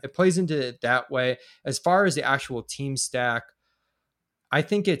up. But it plays into it that way. As far as the actual team stack, I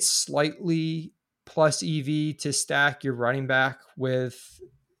think it's slightly plus EV to stack your running back with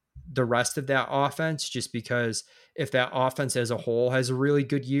the rest of that offense, just because if that offense as a whole has a really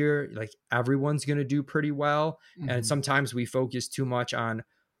good year, like everyone's going to do pretty well. And Mhm. sometimes we focus too much on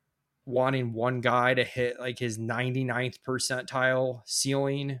wanting one guy to hit like his 99th percentile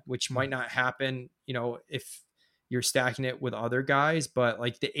ceiling, which might not happen, if you're stacking it with other guys, but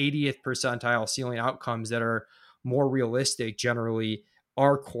like the 80th percentile ceiling outcomes that are more realistic generally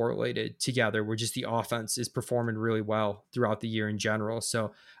are correlated together, where just the offense is performing really well throughout the year in general.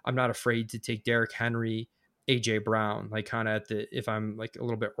 So I'm not afraid to take Derrick Henry, AJ Brown, like kind of if I'm like a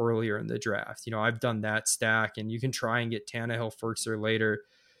little bit earlier in the draft. I've done that stack, and you can try and get Tannehill first or later.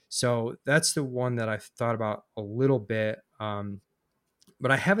 So that's the one that I've thought about a little bit. But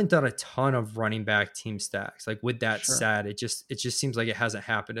I haven't done a ton of running back team stacks. Like, with that Sure. said, it just seems like it hasn't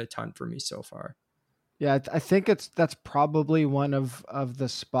happened a ton for me so far. Yeah, I think that's probably one of the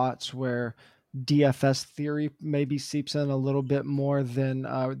spots where DFS theory maybe seeps in a little bit more than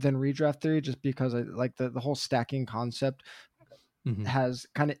redraft theory, just because I like the whole stacking concept Mhm. has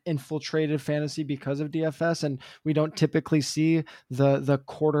kind of infiltrated fantasy because of DFS, and we don't typically see the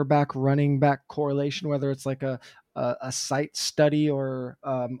quarterback running back correlation, whether it's like a site study or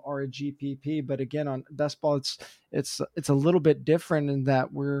a GPP. But again, on best ball, it's a little bit different in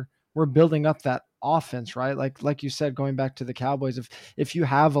that we're building up that offense, right? Like you said, going back to the Cowboys, if you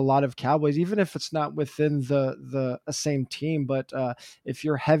have a lot of Cowboys, even if it's not within the same team, but if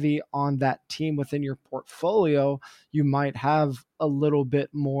you're heavy on that team within your portfolio, you might have a little bit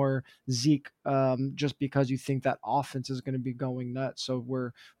more Zeke, just because you think that offense is going to be going nuts. So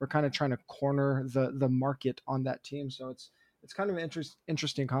we're kind of trying to corner the market on that team. So it's kind of an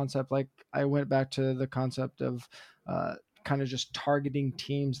interesting concept. Like, I went back to the concept of kind of just targeting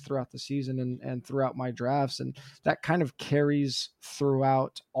teams throughout the season and throughout my drafts, and that kind of carries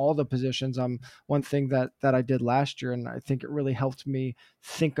throughout all the positions. One thing that I did last year, and I think it really helped me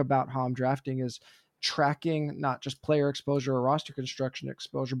think about how I'm drafting, is tracking not just player exposure or roster construction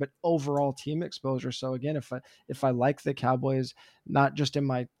exposure, but overall team exposure. So again, if I like the Cowboys, not just am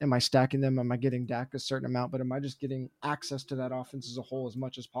I stacking them, am I getting Dak a certain amount, but am I just getting access to that offense as a whole as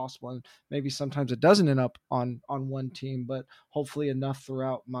much as possible? And maybe sometimes it doesn't end up on one team, but hopefully enough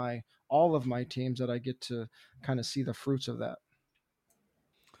throughout my all of my teams that I get to kind of see the fruits of that.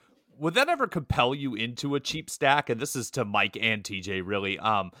 Would that ever compel you into a cheap stack? And this is to Mike and TJ, really.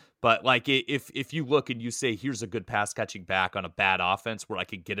 But like, if you look and you say, here's a good pass catching back on a bad offense where I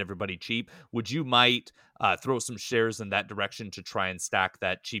could get everybody cheap, would you might throw some shares in that direction to try and stack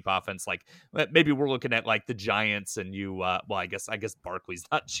that cheap offense? Like, maybe we're looking at like the Giants, and well, I guess Barkley's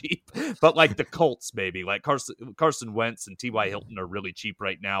not cheap, but like the Colts, maybe like Carson Wentz and T.Y. Hilton are really cheap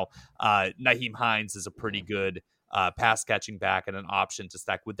right now. Naheem Hines is a pretty good pass catching back and an option to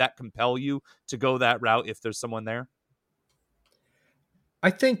stack. Would that compel you to go that route if there's someone there?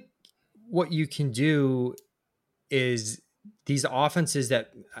 I think what you can do is these offenses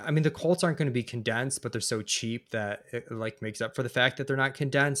that, I mean, the Colts aren't going to be condensed, but they're so cheap that it like makes up for the fact that they're not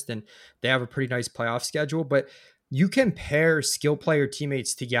condensed, and they have a pretty nice playoff schedule. But you can pair skill player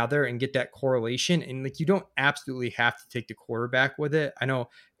teammates together and get that correlation, and like you don't absolutely have to take the quarterback with it. I know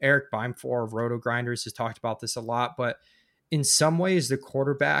Eric Beimfohr of Roto Grinders has talked about this a lot, but in some ways the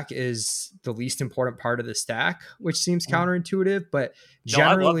quarterback is the least important part of the stack, which seems counterintuitive, but No,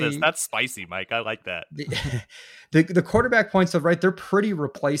 I love this. generally That's spicy, Mike. I like that. the, the quarterback points of right, they're pretty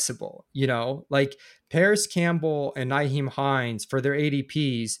replaceable. Like Paris Campbell and Naheem Hines for their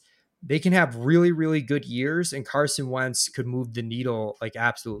ADPs, they can have really, really good years, and Carson Wentz could move the needle like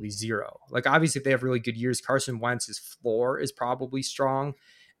absolutely zero. Like, obviously, if they have really good years, Carson Wentz's floor is probably strong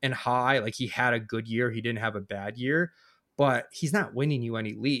and high. Like, he had a good year, he didn't have a bad year, but he's not winning you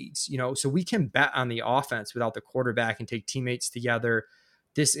any leagues. So we can bet on the offense without the quarterback and take teammates together.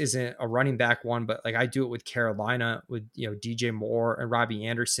 This isn't a running back one, but like I do it with Carolina with DJ Moore and Robbie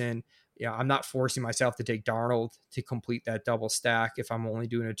Anderson. I'm not forcing myself to take Darnold to complete that double stack if I'm only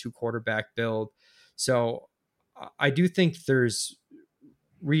doing a 2 quarterback build. So I do think there's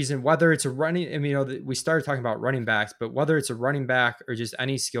reason, whether it's a running, I mean, we started talking about running backs, but whether it's a running back or just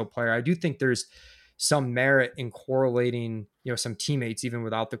any skill player, I do think there's some merit in correlating, some teammates even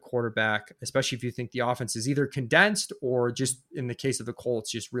without the quarterback, especially if you think the offense is either condensed or, just in the case of the Colts,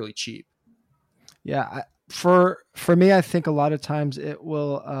 just really cheap. Yeah, for me, I think a lot of times it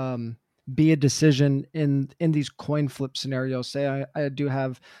will be a decision in these coin flip scenarios. Say I do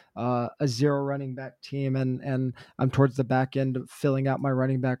have a zero running back team, and I'm towards the back end of filling out my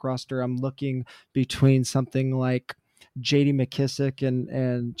running back roster. I'm looking between something like J.D. McKissick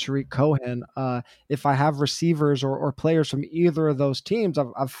and Tariq Cohen. If I have receivers or players from either of those teams,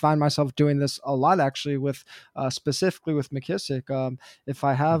 I've found myself doing this a lot actually with specifically with McKissick. If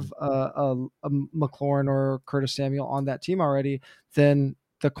I have a McLaurin or Curtis Samuel on that team already, then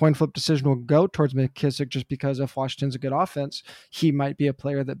the coin flip decision will go towards McKissick just because if Washington's a good offense, he might be a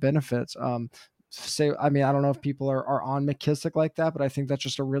player that benefits. I mean, I don't know if people are on McKissick like that, but I think that's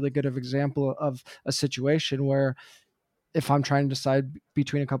just a really good example of a situation where if I'm trying to decide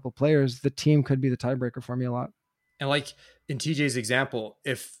between a couple of players, the team could be the tiebreaker for me a lot. And like in TJ's example,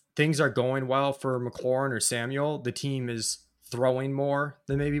 if things are going well for McLaurin or Samuel, the team is throwing more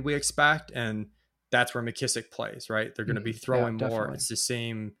than maybe we expect. And that's where McKissick plays, right? They're going to be throwing more. Definitely. It's the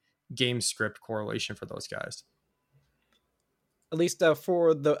same game script correlation for those guys. At least I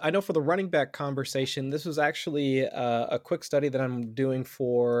know for the running back conversation, this was actually a quick study that I'm doing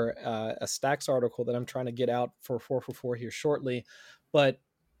for a Stacks article that I'm trying to get out for 4for4 here shortly. But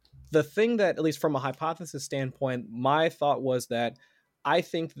the thing that, at least from a hypothesis standpoint, my thought was that I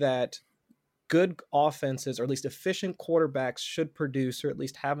think that good offenses, or at least efficient quarterbacks, should produce or at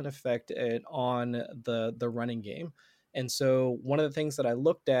least have an effect on the running game. And so one of the things that I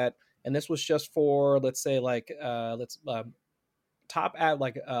looked at, and this was just for, let's say, like top at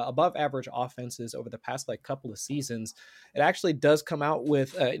like above average offenses over the past like couple of seasons, it actually does come out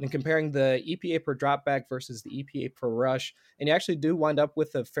with in comparing the EPA per dropback versus the EPA per rush, and you actually do wind up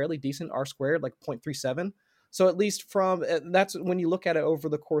with a fairly decent R squared, like 0.37. So at least from that's when you look at it over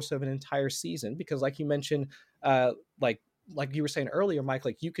the course of an entire season, because like you mentioned, uh, like like you were saying earlier, Mike,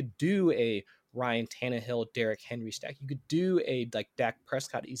 like you could do a Ryan Tannehill, Derrick Henry stack. You could do a like Dak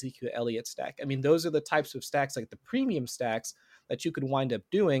Prescott, Ezekiel Elliott stack. I mean, those are the types of stacks, like the premium stacks, that you could wind up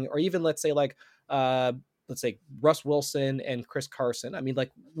doing, or even let's say Russ Wilson and Chris Carson. I mean,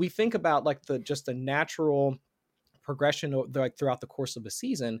 like we think about like the natural progression like throughout the course of a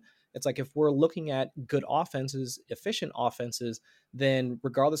season. It's like if we're looking at good offenses, efficient offenses, then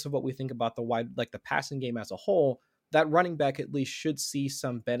regardless of what we think about the wide like the passing game as a whole, that running back at least should see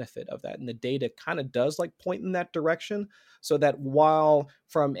some benefit of that. And the data kind of does like point in that direction. So that while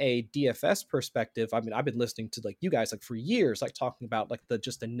from a DFS perspective, I mean, I've been listening to like you guys like for years, like talking about like the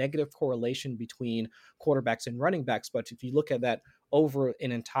negative correlation between quarterbacks and running backs. But if you look at that over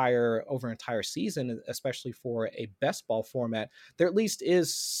an entire season, especially for a best ball format, there at least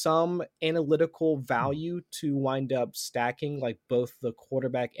is some analytical value to wind up stacking like both the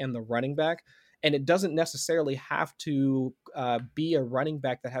quarterback and the running back. And it doesn't necessarily have to be a running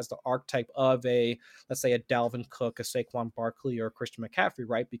back that has the archetype of a, let's say, a Dalvin Cook, a Saquon Barkley, or a Christian McCaffrey,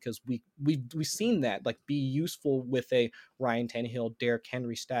 right? Because we've seen that like be useful with a Ryan Tannehill, Derrick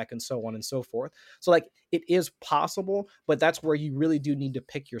Henry stack, and so on and so forth. So like it is possible, but that's where you really do need to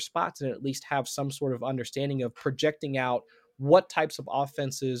pick your spots and at least have some sort of understanding of projecting out what types of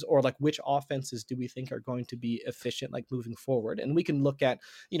offenses, or like which offenses do we think are going to be efficient like moving forward. And we can look at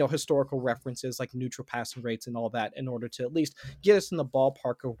historical references like neutral passing rates and all that in order to at least get us in the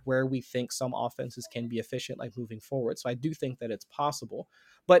ballpark of where we think some offenses can be efficient like moving forward. So I do think that it's possible.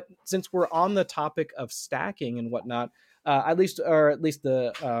 But since we're on the topic of stacking and whatnot, at least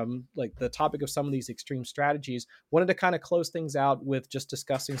the like the topic of some of these extreme strategies, wanted to kind of close things out with just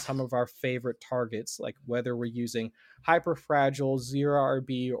discussing some of our favorite targets, like whether we're using hyper fragile, zero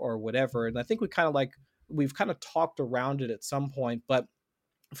RB, or whatever. And I think we've kind of talked around it at some point, but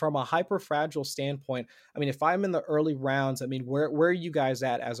from a hyper fragile standpoint, I mean, if I'm in the early rounds, I mean, where are you guys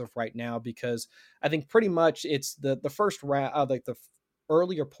at as of right now? Because I think pretty much it's the first round, like the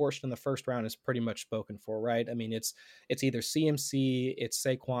earlier portion of the first round is pretty much spoken for, right? I mean, it's either CMC, it's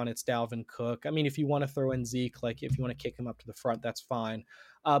Saquon, it's Dalvin Cook. I mean, if you want to throw in Zeke, like if you want to kick him up to the front, that's fine.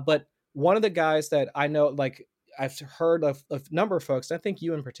 But one of the guys that I know, like I've heard of a number of folks, I think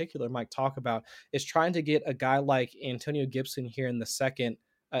you in particular, Mike, talk about, is trying to get a guy like Antonio Gibson here in the second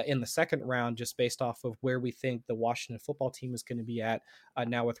round, just based off of where we think the Washington football team is going to be at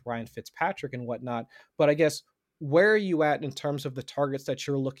now with Ryan Fitzpatrick and whatnot. But I guess, where are you at in terms of the targets that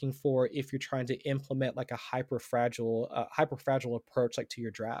you're looking for if you're trying to implement like a hyper fragile approach like to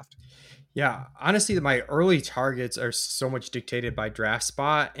your draft? Yeah, honestly, my early targets are so much dictated by draft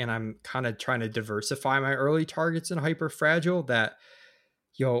spot, and I'm kind of trying to diversify my early targets in hyper fragile that,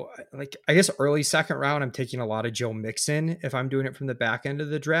 like I guess early second round, I'm taking a lot of Joe Mixon if I'm doing it from the back end of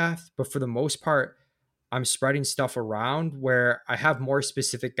the draft. But for the most part, I'm spreading stuff around where I have more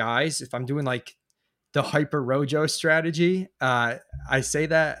specific guys. If I'm doing like the hyper Rojo strategy, I say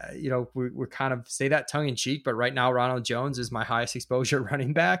that, we're kind of say that tongue in cheek, but right now Ronald Jones is my highest exposure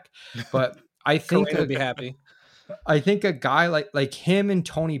running back. But I think Corinne would be happy. I think a guy like him and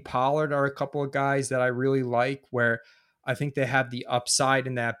Tony Pollard are a couple of guys that I really like, where I think they have the upside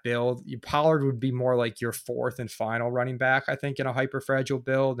in that build. Pollard would be more like your fourth and final running back, I think, in a hyper fragile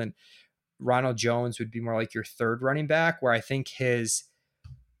build. And Ronald Jones would be more like your third running back, where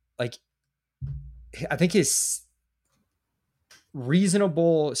like, I think his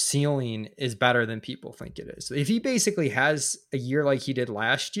reasonable ceiling is better than people think it is. If he basically has a year like he did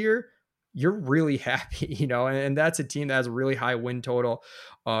last year, you're really happy, and that's a team that has a really high win total,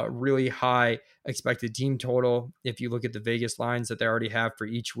 really high expected team total. If you look at the Vegas lines that they already have for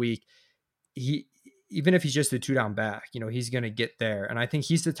each week, even if he's just a 2-down back, he's going to get there. And I think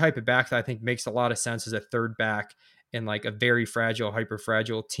he's the type of back that I think makes a lot of sense as a third back in like a very fragile, hyper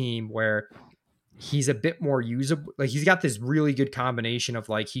fragile team where he's a bit more usable. Like he's got this really good combination of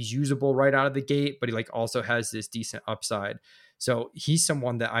like, he's usable right out of the gate, but he like also has this decent upside. So he's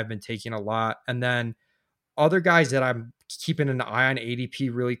someone that I've been taking a lot. And then other guys that I'm keeping an eye on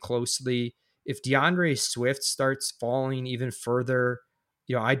ADP really closely. If DeAndre Swift starts falling even further,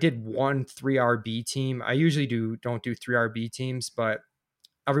 I did 3 RB team. I usually don't do 3 RB teams, but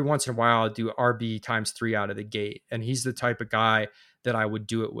every once in a while I'll do RB times 3 out of the gate. And he's the type of guy that I would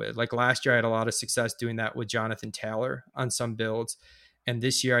do it with. Like last year, I had a lot of success doing that with Jonathan Taylor on some builds. And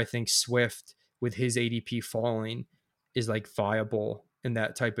this year, I think Swift, with his ADP falling, is like viable in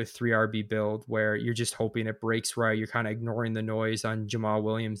that type of 3 RB build where you're just hoping it breaks right. You're kind of ignoring the noise on Jamal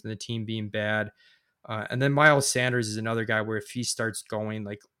Williams and the team being bad. And then Miles Sanders is another guy where if he starts going,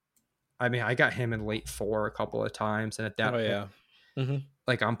 like, I mean, I got him in late 4 a couple of times. And at that point,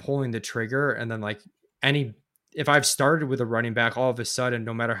 like I'm pulling the trigger, and then like if I've started with a running back, all of a sudden,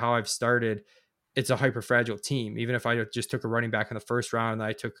 no matter how I've started, it's a hyper fragile team. Even if I just took a running back in the first round and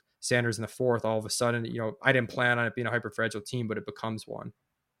I took Sanders in the fourth, all of a sudden, I didn't plan on it being a hyper fragile team, but it becomes one.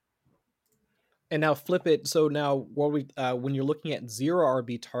 And now flip it. So now when you're looking at 0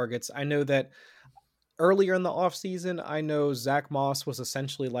 RB targets, I know that earlier in the offseason, I know Zach Moss was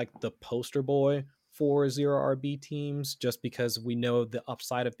essentially like the poster boy for 0 RB teams, just because we know the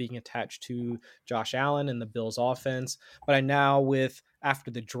upside of being attached to Josh Allen and the Bills offense. But after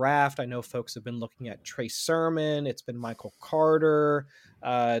the draft, I know folks have been looking at Trey Sermon. It's been Michael Carter.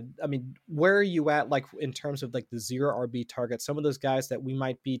 I mean, where are you at, like, in terms of like the 0 RB targets? Some of those guys that we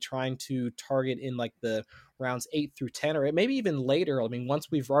might be trying to target in like the rounds 8 through 10, or maybe even later. I mean,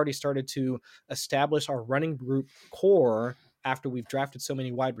 once we've already started to establish our running group core after we've drafted so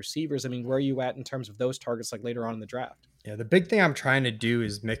many wide receivers. I mean, where are you at in terms of those targets, like later on in the draft? Yeah, the big thing I'm trying to do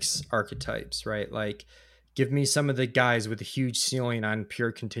is mix archetypes, right? Like, give me some of the guys with a huge ceiling on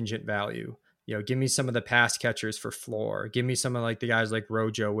pure contingent value. Give me some of the pass catchers for floor. Give me some of like the guys like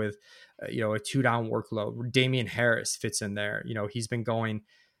Rojo with, a 2-down workload. Damian Harris fits in there. He's been going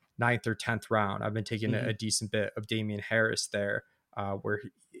 9th or 10th round. I've been taking a decent bit of Damian Harris there, where,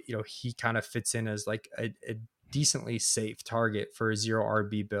 he kind of fits in as like a decently safe target for a 0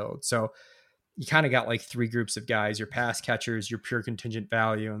 RB build. So you kind of got like 3 groups of guys: your pass catchers, your pure contingent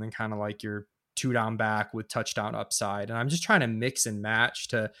value, and then kind of like your 2-down back with touchdown upside. And I'm just trying to mix and match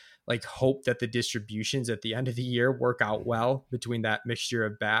to like hope that the distributions at the end of the year work out well between that mixture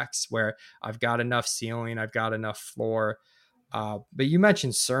of backs where I've got enough ceiling, I've got enough floor. But you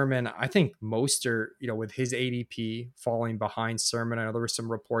mentioned Sermon. I think Mostert, with his ADP falling behind Sermon, I know there were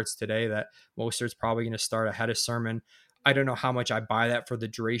some reports today that Mostert's probably going to start ahead of Sermon. I don't know how much I buy that for the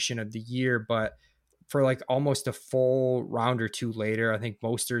duration of the year, but for like almost a full round or 2 later, I think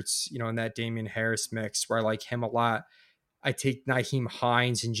Mostert's, in that Damian Harris mix where I like him a lot. I take Nyheim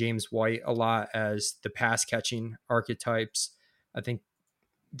Hines and James White a lot as the pass catching archetypes. I think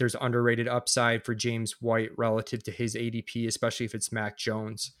there's underrated upside for James White relative to his ADP, especially if it's Mac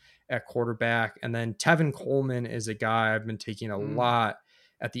Jones at quarterback. And then Tevin Coleman is a guy I've been taking a lot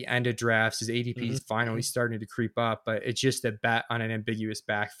at the end of drafts. His ADP is finally starting to creep up, but it's just a bet on an ambiguous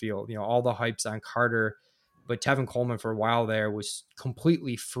backfield. All the hype's on Carter, but Tevin Coleman for a while there was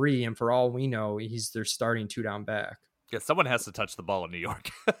completely free. And for all we know, he's their starting 2-down back. Yeah, someone has to touch the ball in New York.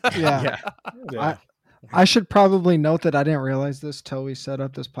 Yeah. I should probably note that I didn't realize this till we set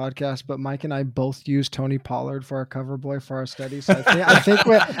up this podcast, but Mike and I both use Tony Pollard for our cover boy for our studies. So I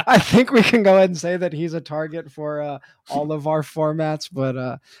think we can go ahead and say that he's a target for all of our formats. But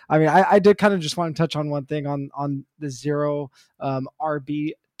I mean, I did kind of just want to touch on one thing on the 0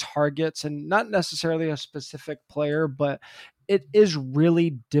 RB targets, and not necessarily a specific player, but it is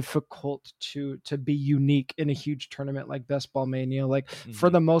really difficult to be unique in a huge tournament like Best Ball Mania. Like for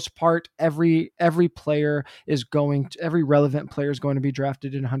the most part, every player is every relevant player is going to be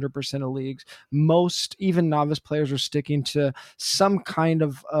drafted in 100% of leagues. Most even novice players are sticking to some kind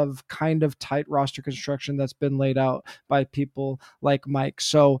of tight roster construction that's been laid out by people like Mike.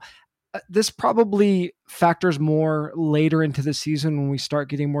 So this probably factors more later into the season when we start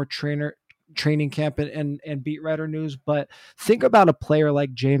getting more training camp and beat writer news. But think about a player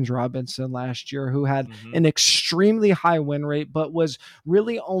like James Robinson last year, who had an extremely high win rate, but was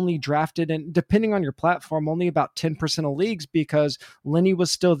really only drafted, and depending on your platform, only about 10% of leagues, because Lenny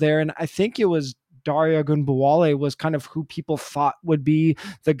was still there. And I think it was Dario Gunbuwale was kind of who people thought would be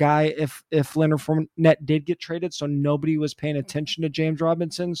the guy if Leonard Fournette did get traded. So nobody was paying attention to James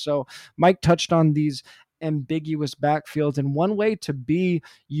Robinson. So Mike touched on these ambiguous backfields, and one way to be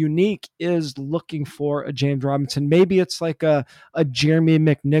unique is looking for a James Robinson. Maybe it's like a Jeremy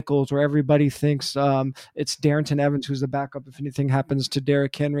McNichols, where everybody thinks it's Darrington Evans who's the backup if anything happens to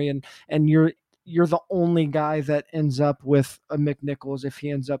Derrick Henry, and you're the only guy that ends up with a McNichols if he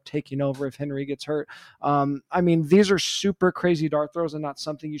ends up taking over if Henry gets hurt. I mean, these are super crazy dart throws and not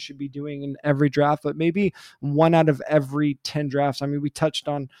something you should be doing in every draft, but maybe 1 out of every 10 drafts. I mean, we touched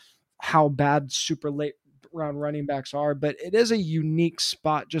on how bad super late round running backs are, but it is a unique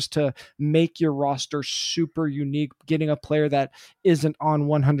spot just to make your roster super unique, getting a player that isn't on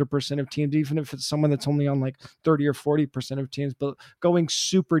 100% of teams, even if it's someone that's only on like 30 or 40% of teams, but going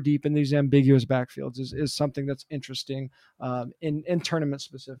super deep in these ambiguous backfields is something that's interesting in tournaments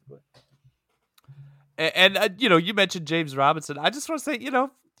specifically. And you mentioned James Robinson. I just want to say,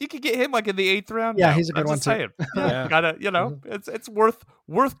 you could get him like in the 8th round. Yeah, he's a good one too. Yeah, gotta, it's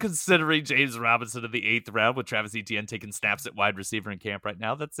worth considering James Robinson in the 8th round with Travis Etienne taking snaps at wide receiver in camp right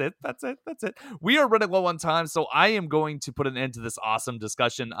now. That's it. We are running low on time, so I am going to put an end to this awesome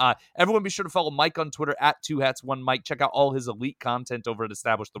discussion. Everyone be sure to follow Mike on Twitter at 2hats1mike. Check out all his elite content over at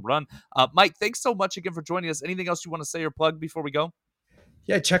Establish the Run. Mike, thanks so much again for joining us. Anything else you want to say or plug before we go?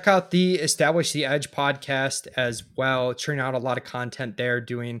 Yeah, check out the Establish the Edge podcast as well. Churn out a lot of content there,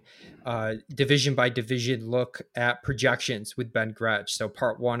 doing division by division look at projections with Ben Gretsch. So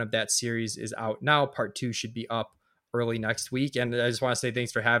part 1 of that series is out now. Part 2 should be up early next week. And I just want to say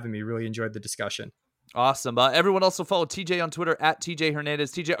thanks for having me. Really enjoyed the discussion. Awesome. Everyone also follow TJ on Twitter at TJ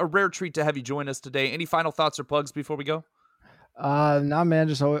Hernandez. TJ, a rare treat to have you join us today. Any final thoughts or plugs before we go? No, man,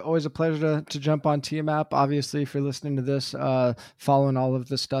 just always a pleasure to jump on TMAP. Obviously, if you're listening to this, following all of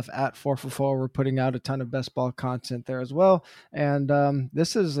this stuff at 4for4, we're putting out a ton of best ball content there as well. And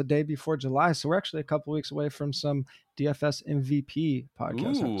this is a day before July, so we're actually a couple weeks away from some DFS MVP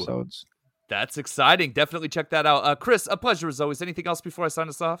podcast episodes. That's exciting. Definitely check that out. Chris, a pleasure as always. Anything else before I sign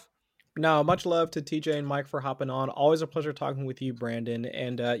us off? No, much love to TJ and Mike for hopping on. Always a pleasure talking with you, Brandon.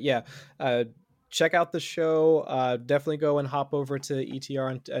 And check out the show. Definitely go and hop over to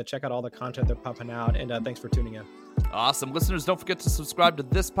ETR and check out all the content they're pumping out. And thanks for tuning in. Awesome. Listeners, don't forget to subscribe to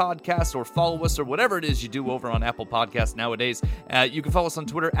this podcast or follow us or whatever it is you do over on Apple Podcasts nowadays. You can follow us on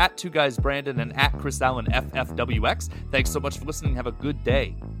Twitter at 2guysbrandon and at Chris Allen FFWX. Thanks so much for listening. Have a good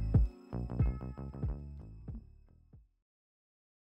day.